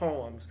new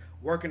poems,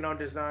 working on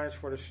designs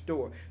for the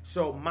store.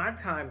 So my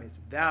time is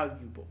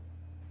valuable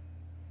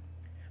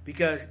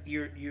because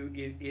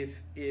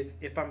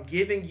if I'm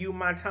giving you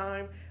my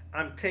time,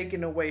 I'm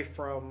taking away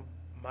from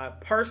my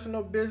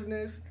personal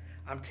business,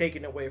 I'm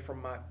taking away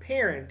from my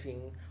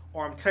parenting,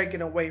 or I'm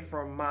taking away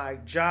from my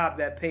job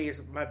that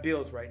pays my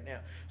bills right now.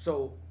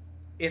 So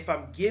if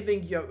I'm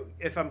giving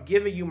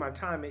you my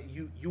time,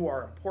 you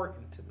are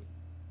important to me.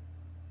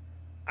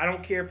 I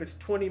don't care if it's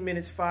 20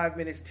 minutes, 5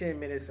 minutes, 10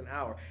 minutes, an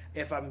hour.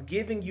 If I'm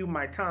giving you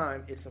my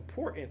time, it's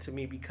important to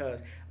me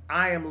because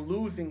I am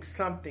losing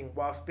something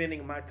while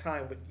spending my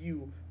time with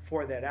you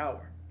for that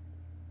hour.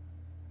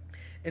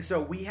 And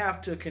so we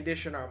have to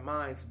condition our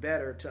minds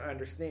better to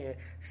understand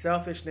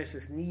selfishness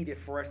is needed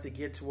for us to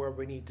get to where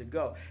we need to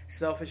go.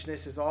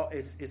 Selfishness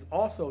is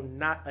also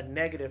not a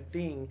negative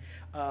thing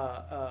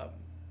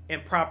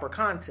in proper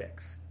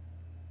context.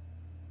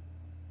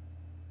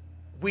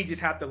 We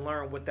just have to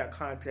learn what that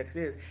context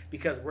is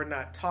because we're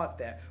not taught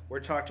that. We're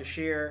taught to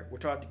share. We're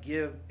taught to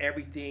give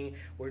everything.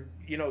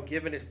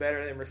 Giving is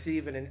better than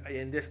receiving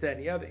and this, that,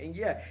 and the other. And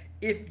yeah,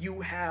 if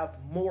you have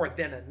more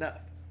than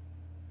enough,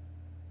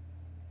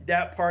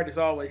 that part is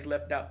always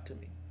left out to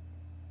me.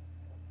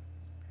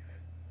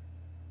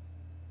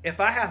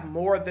 If I have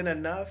more than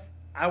enough,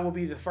 I will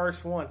be the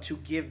first one to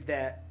give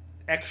that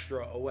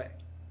extra away.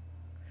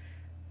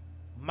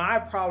 My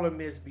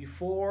problem is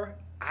before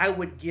I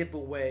would give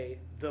away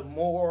the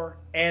more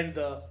and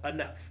the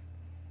enough,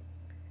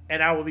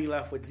 and I will be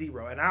left with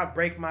zero. And I'll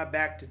break my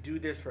back to do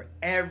this for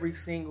every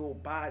single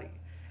body.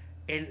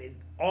 And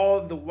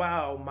all the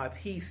while, my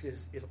peace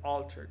is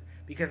altered.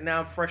 Because now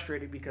I'm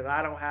frustrated because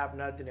I don't have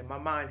nothing. And my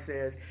mind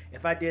says,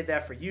 if I did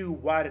that for you,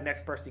 why the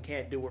next person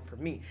can't do it for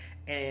me?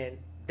 And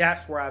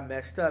that's where I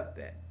messed up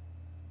at.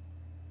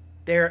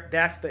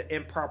 That's the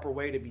improper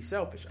way to be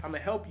selfish. I'm going to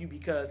help you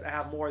because I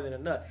have more than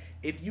enough.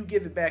 If you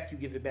give it back, you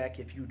give it back.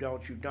 If you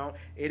don't, you don't.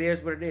 It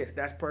is what it is.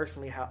 That's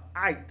personally how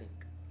I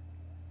think.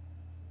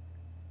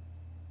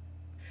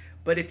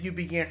 But if you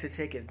begin to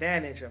take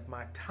advantage of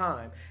my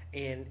time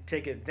and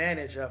take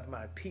advantage of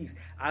my peace,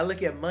 I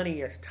look at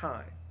money as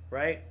time,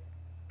 right?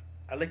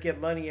 I look at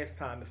money as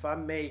time. If I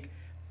make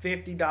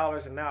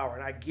 $50 an hour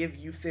and I give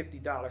you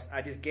 $50,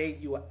 I just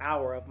gave you an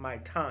hour of my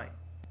time.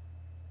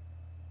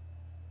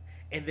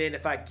 And then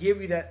if I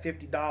give you that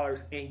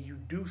 $50 and you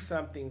do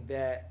something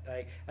that,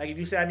 like if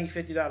you say I need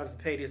 $50 to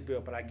pay this bill,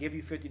 but I give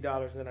you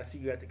 $50 and then I see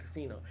you at the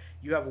casino,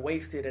 you have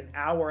wasted an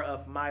hour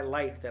of my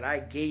life that I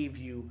gave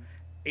you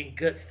in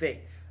good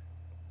faith.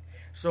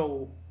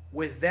 So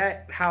with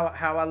that, how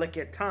I look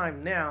at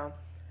time now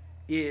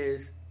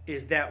is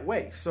that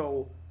way.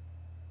 So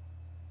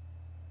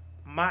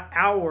my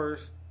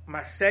hours,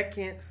 my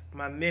seconds,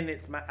 my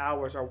minutes, my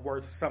hours are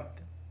worth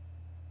something.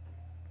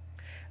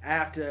 I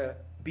have to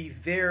be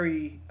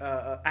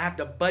I have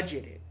to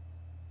budget it.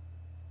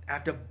 I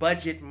have to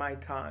budget my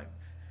time.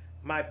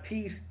 My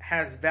peace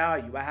has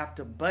value. I have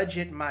to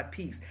budget my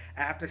peace.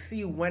 I have to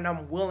see when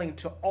I'm willing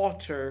to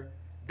alter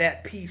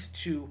that peace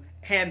to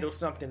handle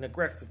something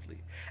aggressively.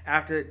 I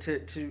have to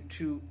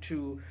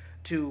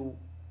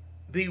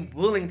be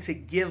willing to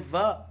give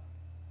up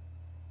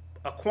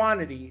a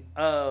quantity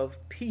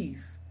of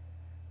peace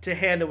to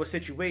handle a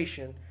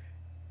situation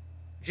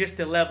just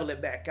to level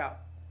it back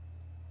out.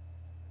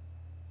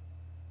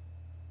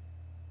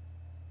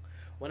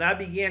 When I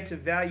began to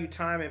value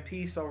time and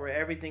peace over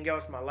everything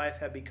else, my life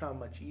had become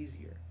much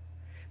easier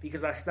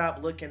because I stopped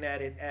looking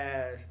at it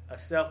as a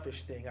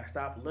selfish thing. I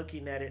stopped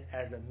looking at it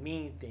as a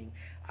mean thing.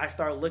 I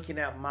started looking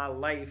at my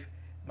life,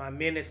 my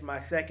minutes, my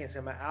seconds,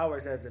 and my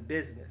hours as a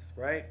business,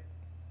 right?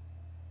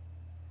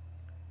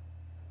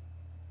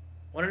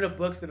 One of the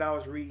books that I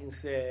was reading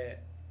said,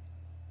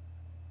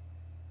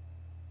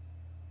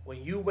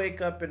 when you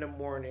wake up in the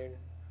morning,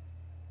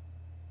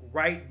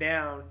 write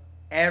down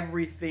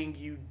everything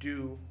you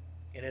do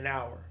in an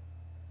hour.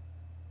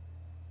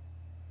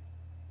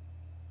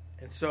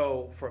 And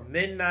so from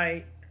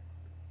midnight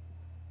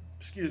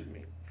to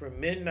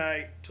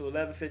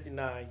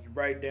 11:59, you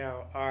write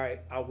down, all right,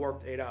 I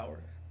worked 8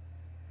 hours.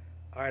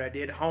 All right, I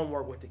did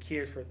homework with the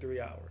kids for 3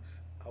 hours.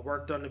 I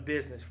worked on the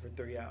business for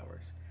 3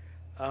 hours.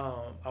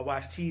 I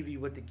watch TV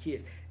with the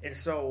kids. And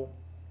so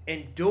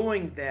in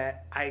doing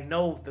that, I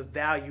know the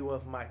value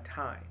of my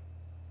time.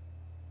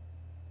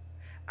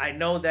 I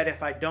know that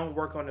if I don't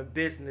work on a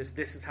business,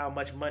 this is how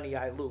much money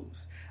I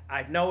lose.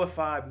 I know if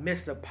I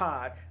miss a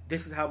pod,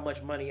 this is how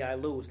much money I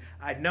lose.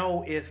 I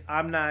know if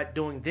I'm not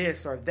doing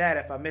this or that,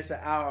 if I miss an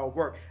hour of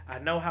work, I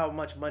know how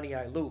much money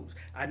I lose.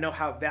 I know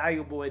how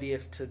valuable it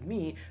is to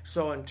me.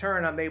 So in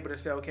turn, I'm able to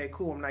say, okay,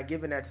 cool, I'm not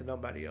giving that to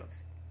nobody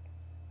else.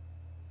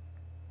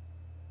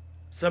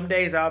 Some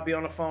days I'll be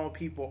on the phone with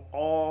people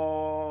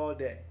all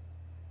day.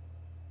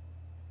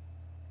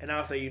 And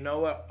I'll say, you know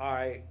what? All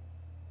right.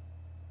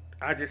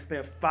 I just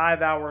spent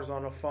 5 hours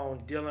on the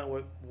phone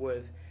dealing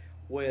with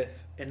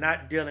and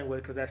not dealing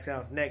with because that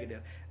sounds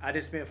negative. I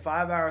just spent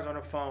 5 hours on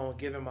the phone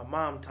giving my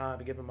mom time,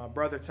 giving my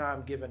brother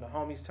time, giving the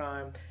homies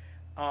time.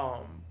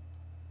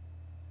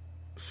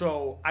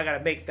 So I got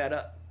to make that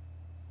up,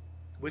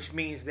 which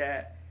means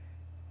that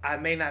I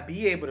may not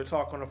be able to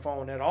talk on the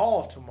phone at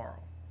all tomorrow.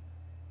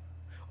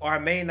 Or I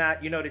may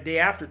not, the day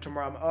after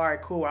tomorrow. I'm all right,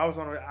 cool. I was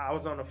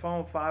on the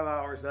phone 5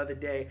 hours the other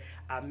day.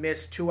 I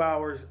missed 2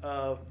 hours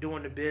of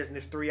doing the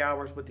business, 3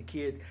 hours with the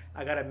kids.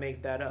 I got to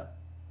make that up.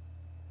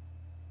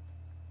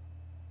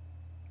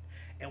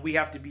 And we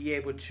have to be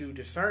able to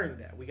discern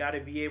that. We got to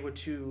be able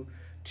to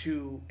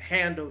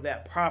handle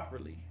that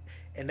properly.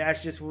 And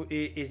that's just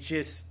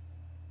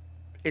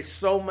it's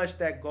so much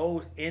that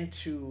goes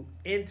into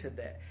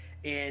that.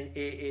 And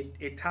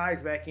it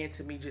ties back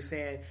into me just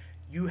saying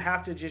you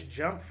have to just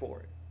jump for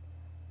it.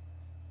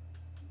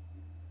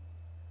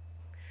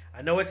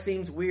 I know it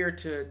seems weird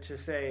to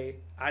say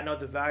I know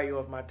the value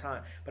of my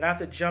time, but I have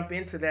to jump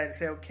into that and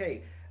say,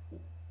 okay,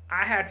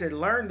 I had to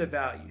learn the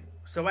value.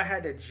 So I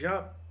had to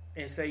jump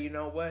and say, you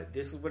know what?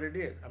 This is what it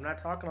is. I'm not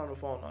talking on the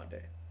phone all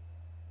day.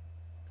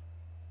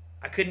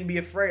 I couldn't be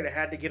afraid. I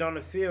had to get on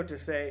the field to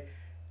say,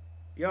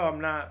 yo, I'm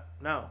not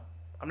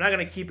going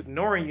to keep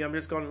ignoring you. I'm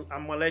going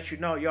to let you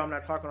know, yo, I'm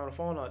not talking on the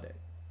phone all day.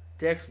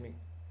 Text me.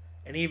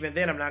 And even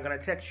then, I'm not going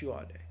to text you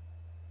all day.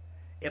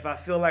 If I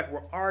feel like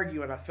we're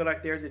arguing, I feel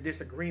like there's a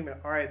disagreement,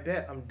 all right,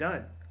 bet, I'm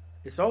done.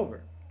 It's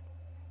over.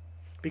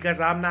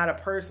 Because I'm not a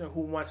person who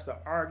wants to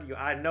argue.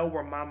 I know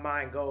where my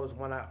mind goes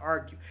when I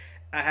argue.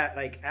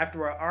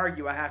 After I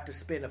argue, I have to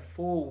spend a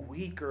full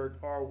week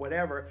or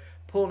whatever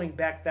pulling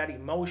back that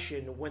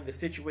emotion when the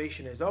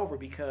situation is over,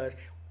 because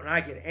when I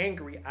get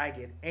angry,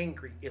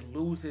 It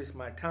loses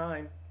my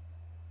time,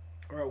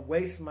 or it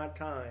wastes my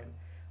time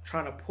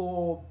trying to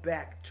pull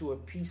back to a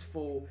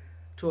peaceful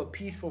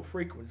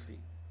frequency.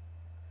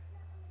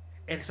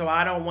 And so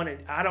I don't want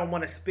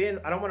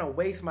to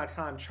waste my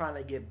time trying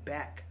to get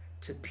back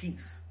to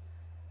peace.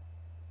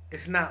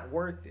 It's not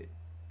worth it.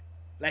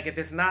 Like, if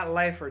it's not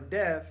life or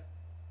death,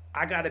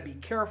 I got to be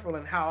careful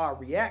in how I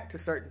react to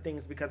certain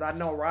things, because I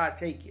know where I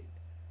take it.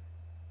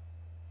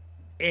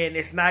 And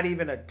it's not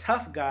even a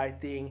tough guy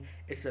thing.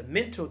 It's a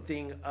mental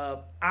thing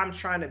of I'm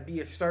trying to be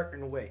a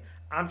certain way.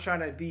 I'm trying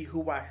to be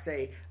who I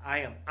say I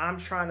am. I'm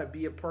trying to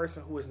be a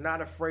person who is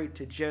not afraid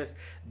to just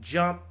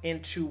jump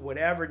into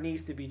whatever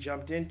needs to be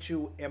jumped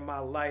into in my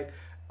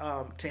life,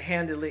 to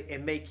handle it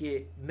and make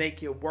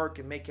it work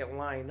and make it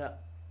line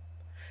up.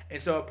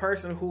 And so a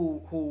person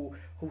who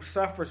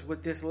suffers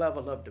with this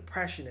level of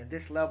depression and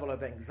this level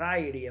of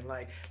anxiety, and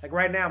like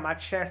right now my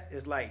chest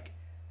is like,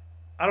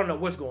 I don't know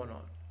what's going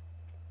on.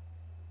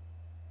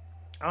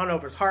 I don't know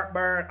if it's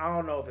heartburn. I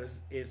don't know if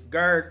it's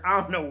GERD.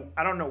 I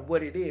don't know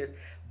what it is,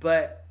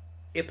 but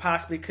it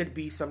possibly could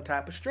be some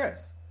type of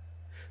stress.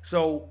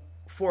 So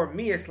for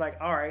me, it's like,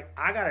 all right,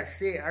 I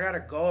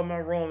gotta go in my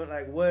room and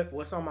like,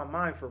 what's on my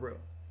mind for real?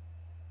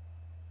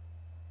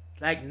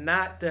 Like,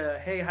 not the,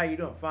 hey, how you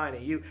doing? Fine.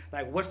 And you,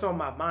 like, what's on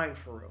my mind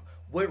for real?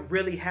 What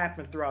really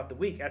happened throughout the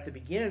week? At the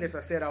beginning of this,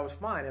 I said I was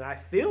fine, and I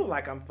feel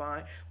like I'm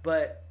fine,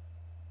 but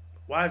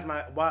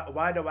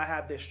why do I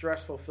have this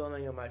stressful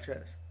feeling in my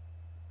chest?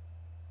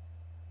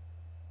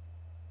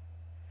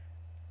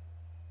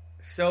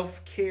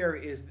 Self-care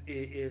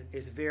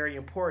is very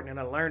important, and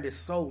I learned it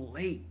so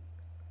late.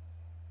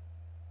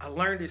 I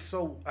learned it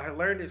so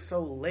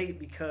late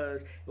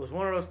because it was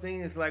one of those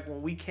things, like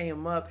when we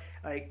came up,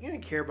 like, you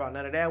didn't care about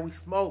none of that. We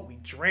smoked, we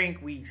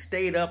drank, we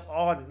stayed up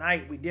all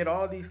night, we did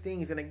all these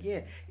things. And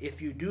again,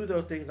 if you do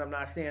those things, I'm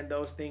not saying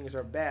those things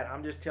are bad.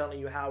 I'm just telling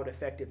you how it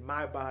affected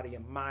my body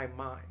and my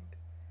mind.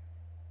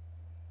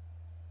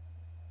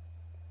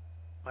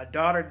 My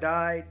daughter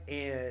died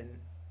and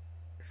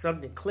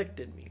something clicked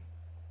in me.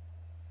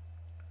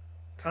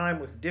 Time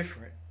was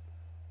different.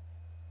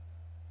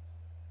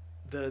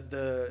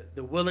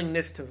 The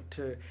willingness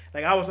to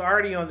like, I was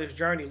already on this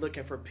journey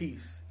looking for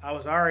peace. I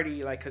was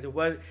already like, because it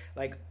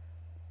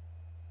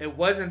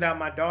wasn't that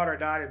my daughter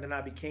died and then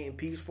I became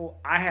peaceful.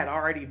 I had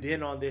already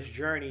been on this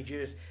journey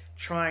just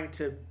trying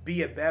to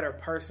be a better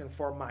person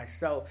for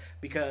myself,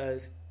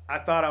 because I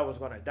thought I was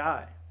going to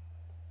die.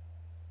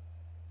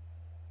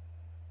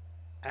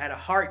 I had a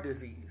heart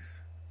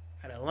disease.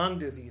 I had a lung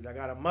disease. I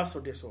got a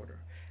muscle disorder.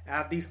 I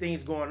have these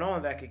things going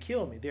on that could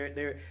kill me.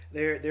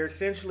 There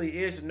essentially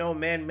is no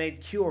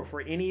man-made cure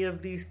for any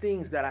of these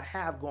things that I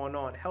have going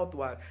on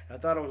health-wise. I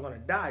thought I was going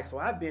to die, so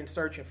I've been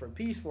searching for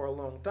peace for a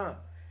long time.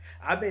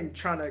 I've been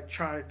trying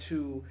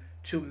to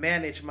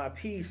manage my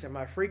peace and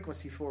my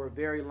frequency for a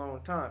very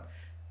long time.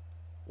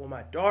 When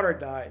my daughter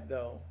died,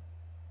 though,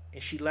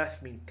 and she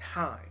left me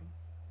time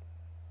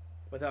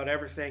without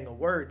ever saying a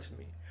word to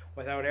me,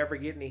 without ever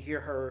getting to hear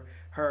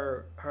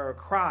her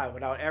cry,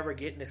 without ever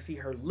getting to see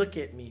her look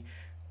at me,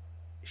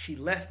 she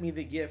left me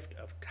the gift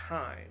of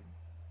time.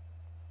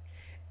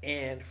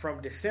 And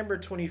from December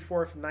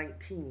 24th,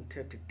 19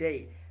 to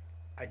today,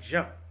 I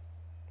jumped.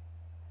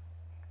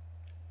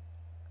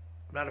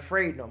 I'm not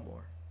afraid no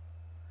more.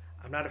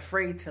 I'm not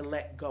afraid to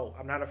let go.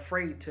 I'm not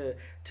afraid to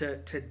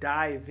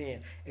dive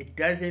in. It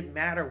doesn't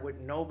matter what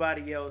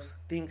nobody else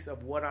thinks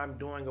of what I'm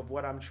doing, of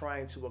what I'm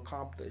trying to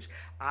accomplish.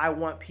 I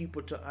want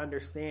people to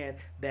understand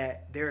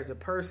that there's a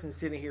person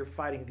sitting here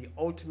fighting the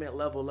ultimate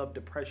level of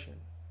depression.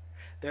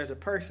 There's a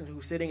person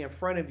who's sitting in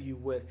front of you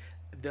with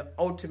the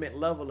ultimate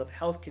level of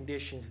health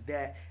conditions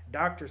that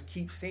doctors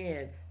keep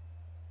saying,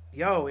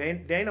 yo,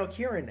 there ain't no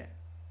curing that.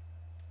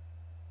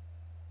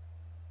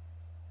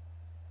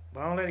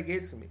 But don't let it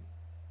get to me.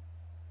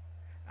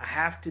 I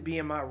have to be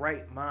in my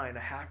right mind.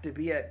 I have to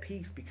be at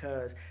peace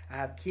because I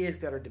have kids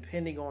that are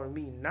depending on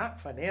me, not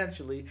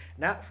financially,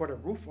 not for the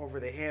roof over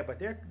their head, but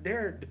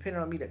they're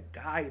depending on me to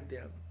guide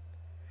them.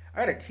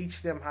 I got to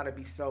teach them how to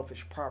be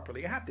selfish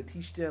properly. I have to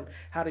teach them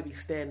how to be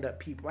stand-up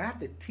people. I have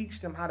to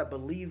teach them how to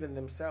believe in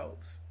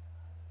themselves.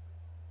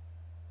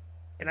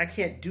 And I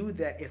can't do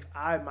that if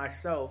I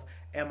myself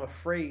am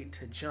afraid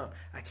to jump.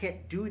 I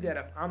can't do that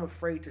if I'm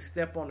afraid to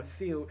step on the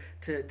field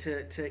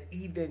to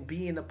even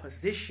be in a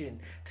position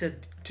to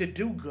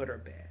do good or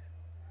bad.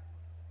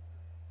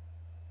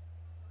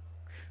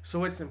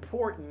 So it's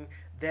important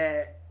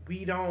that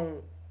we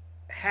don't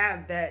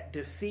have that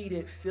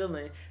defeated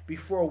feeling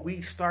before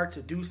we start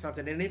to do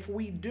something. And if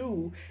we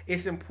do,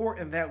 it's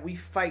important that we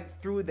fight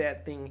through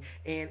that thing.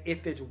 And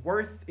if it's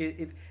worth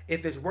it,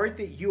 if it's worth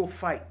it, you'll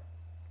fight.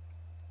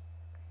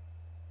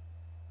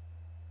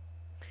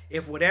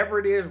 If whatever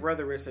it is,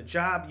 whether it's a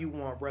job you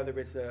want, whether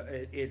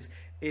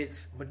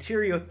it's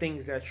material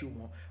things that you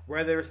want,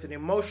 whether it's an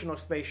emotional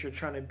space you're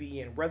trying to be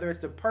in, whether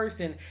it's the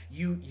person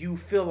you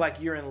feel like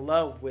you're in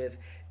love with,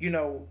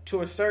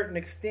 to a certain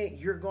extent,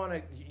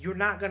 you're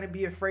not gonna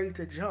be afraid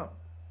to jump.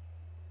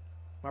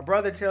 My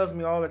brother tells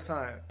me all the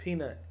time,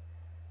 Peanut,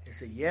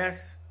 it's a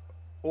yes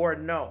or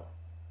no.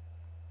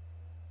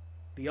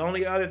 The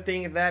only other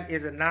thing in that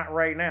is a not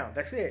right now.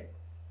 That's it.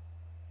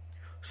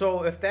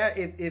 So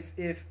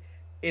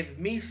if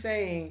me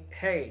saying,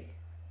 hey,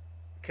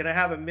 can I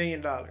have $1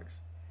 million?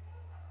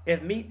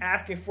 If me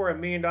asking for $1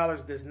 million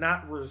does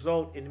not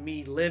result in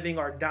me living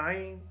or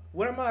dying,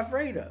 what am I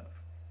afraid of?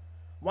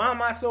 Why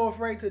am I so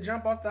afraid to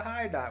jump off the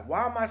high dive?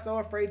 Why am I so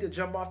afraid to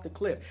jump off the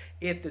cliff?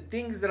 If the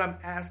things that I'm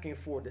asking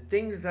for, the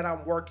things that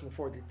I'm working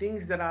for, the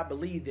things that I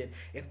believe in,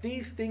 if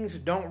these things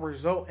don't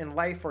result in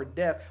life or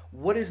death,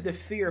 what is the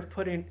fear of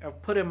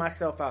putting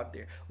myself out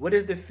there? What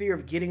is the fear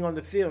of getting on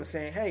the field and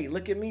saying, hey,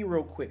 look at me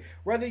real quick,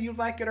 whether you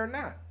like it or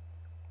not?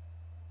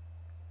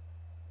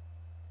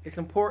 It's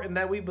important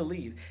that we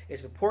believe.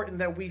 It's important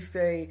that we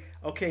say,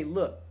 okay,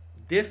 look,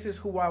 this is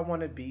who I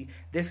want to be.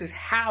 This is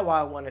how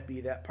I want to be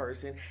that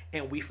person.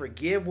 And we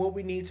forgive what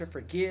we need to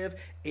forgive.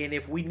 And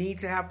if we need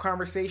to have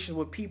conversations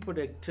with people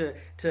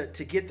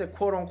to get the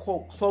quote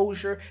unquote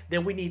closure,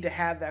 then we need to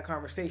have that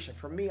conversation.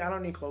 For me, I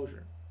don't need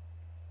closure.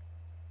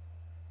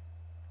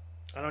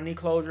 I don't need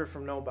closure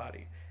from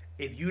nobody.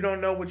 If you don't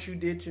know what you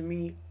did to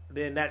me,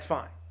 then that's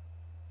fine.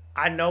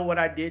 I know what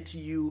I did to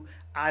you.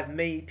 I've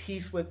made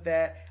peace with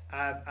that.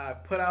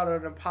 I've put out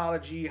an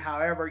apology.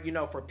 However,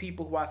 for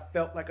people who I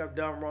felt like I've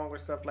done wrong or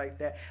stuff like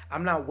that,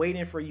 I'm not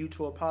waiting for you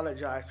to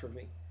apologize for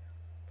me.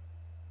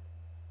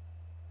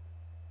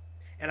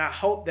 And I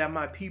hope that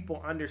my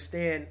people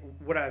understand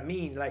what I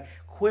mean. Like,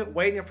 quit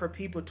waiting for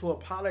people to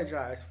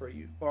apologize for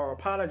you or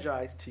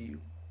apologize to you.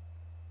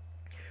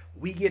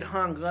 We get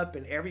hung up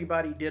and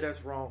everybody did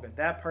us wrong, and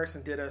that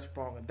person did us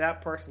wrong, and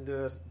that person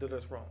did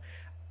us wrong.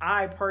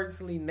 I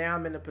personally now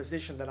am in a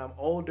position that I'm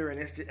older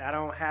and I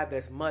don't have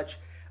as much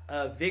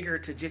vigor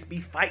to just be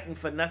fighting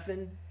for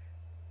nothing.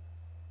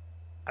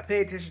 I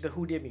pay attention to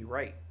who did me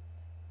right.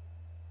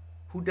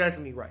 Who does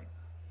me right.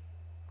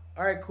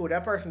 All right, cool.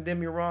 That person did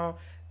me wrong.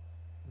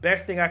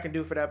 Best thing I can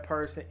do for that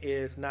person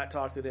is not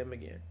talk to them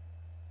again.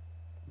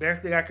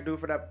 Best thing I can do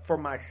for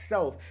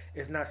myself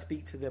is not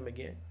speak to them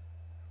again.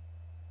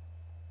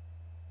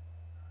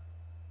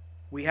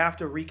 We have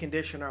to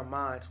recondition our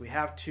minds. We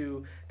have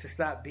to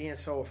stop being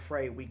so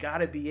afraid. We got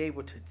to be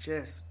able to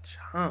just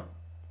jump.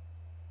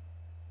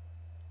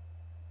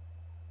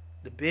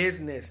 The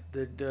business,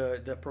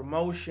 the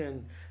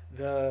promotion,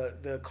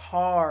 the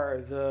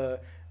car,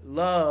 the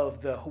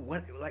love,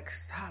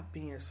 stop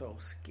being so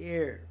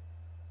scared.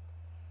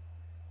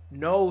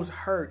 No's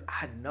hurt.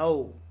 I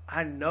know.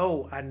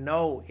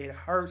 It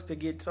hurts to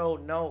get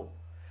told no.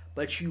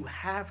 But you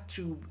have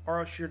to, or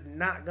else you're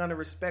not going to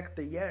respect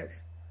the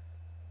yes.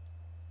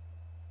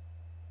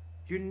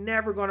 You're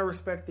never going to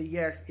respect the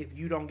yes if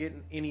you don't get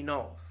any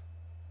no's.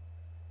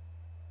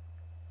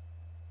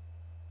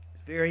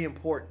 It's very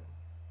important.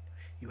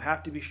 You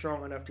have to be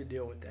strong enough to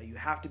deal with that. You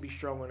have to be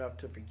strong enough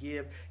to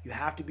forgive. You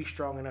have to be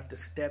strong enough to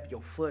step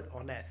your foot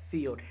on that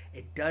field.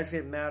 It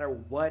doesn't matter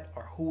what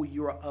or who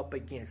you are up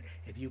against.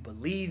 If you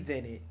believe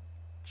in it,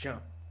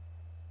 jump.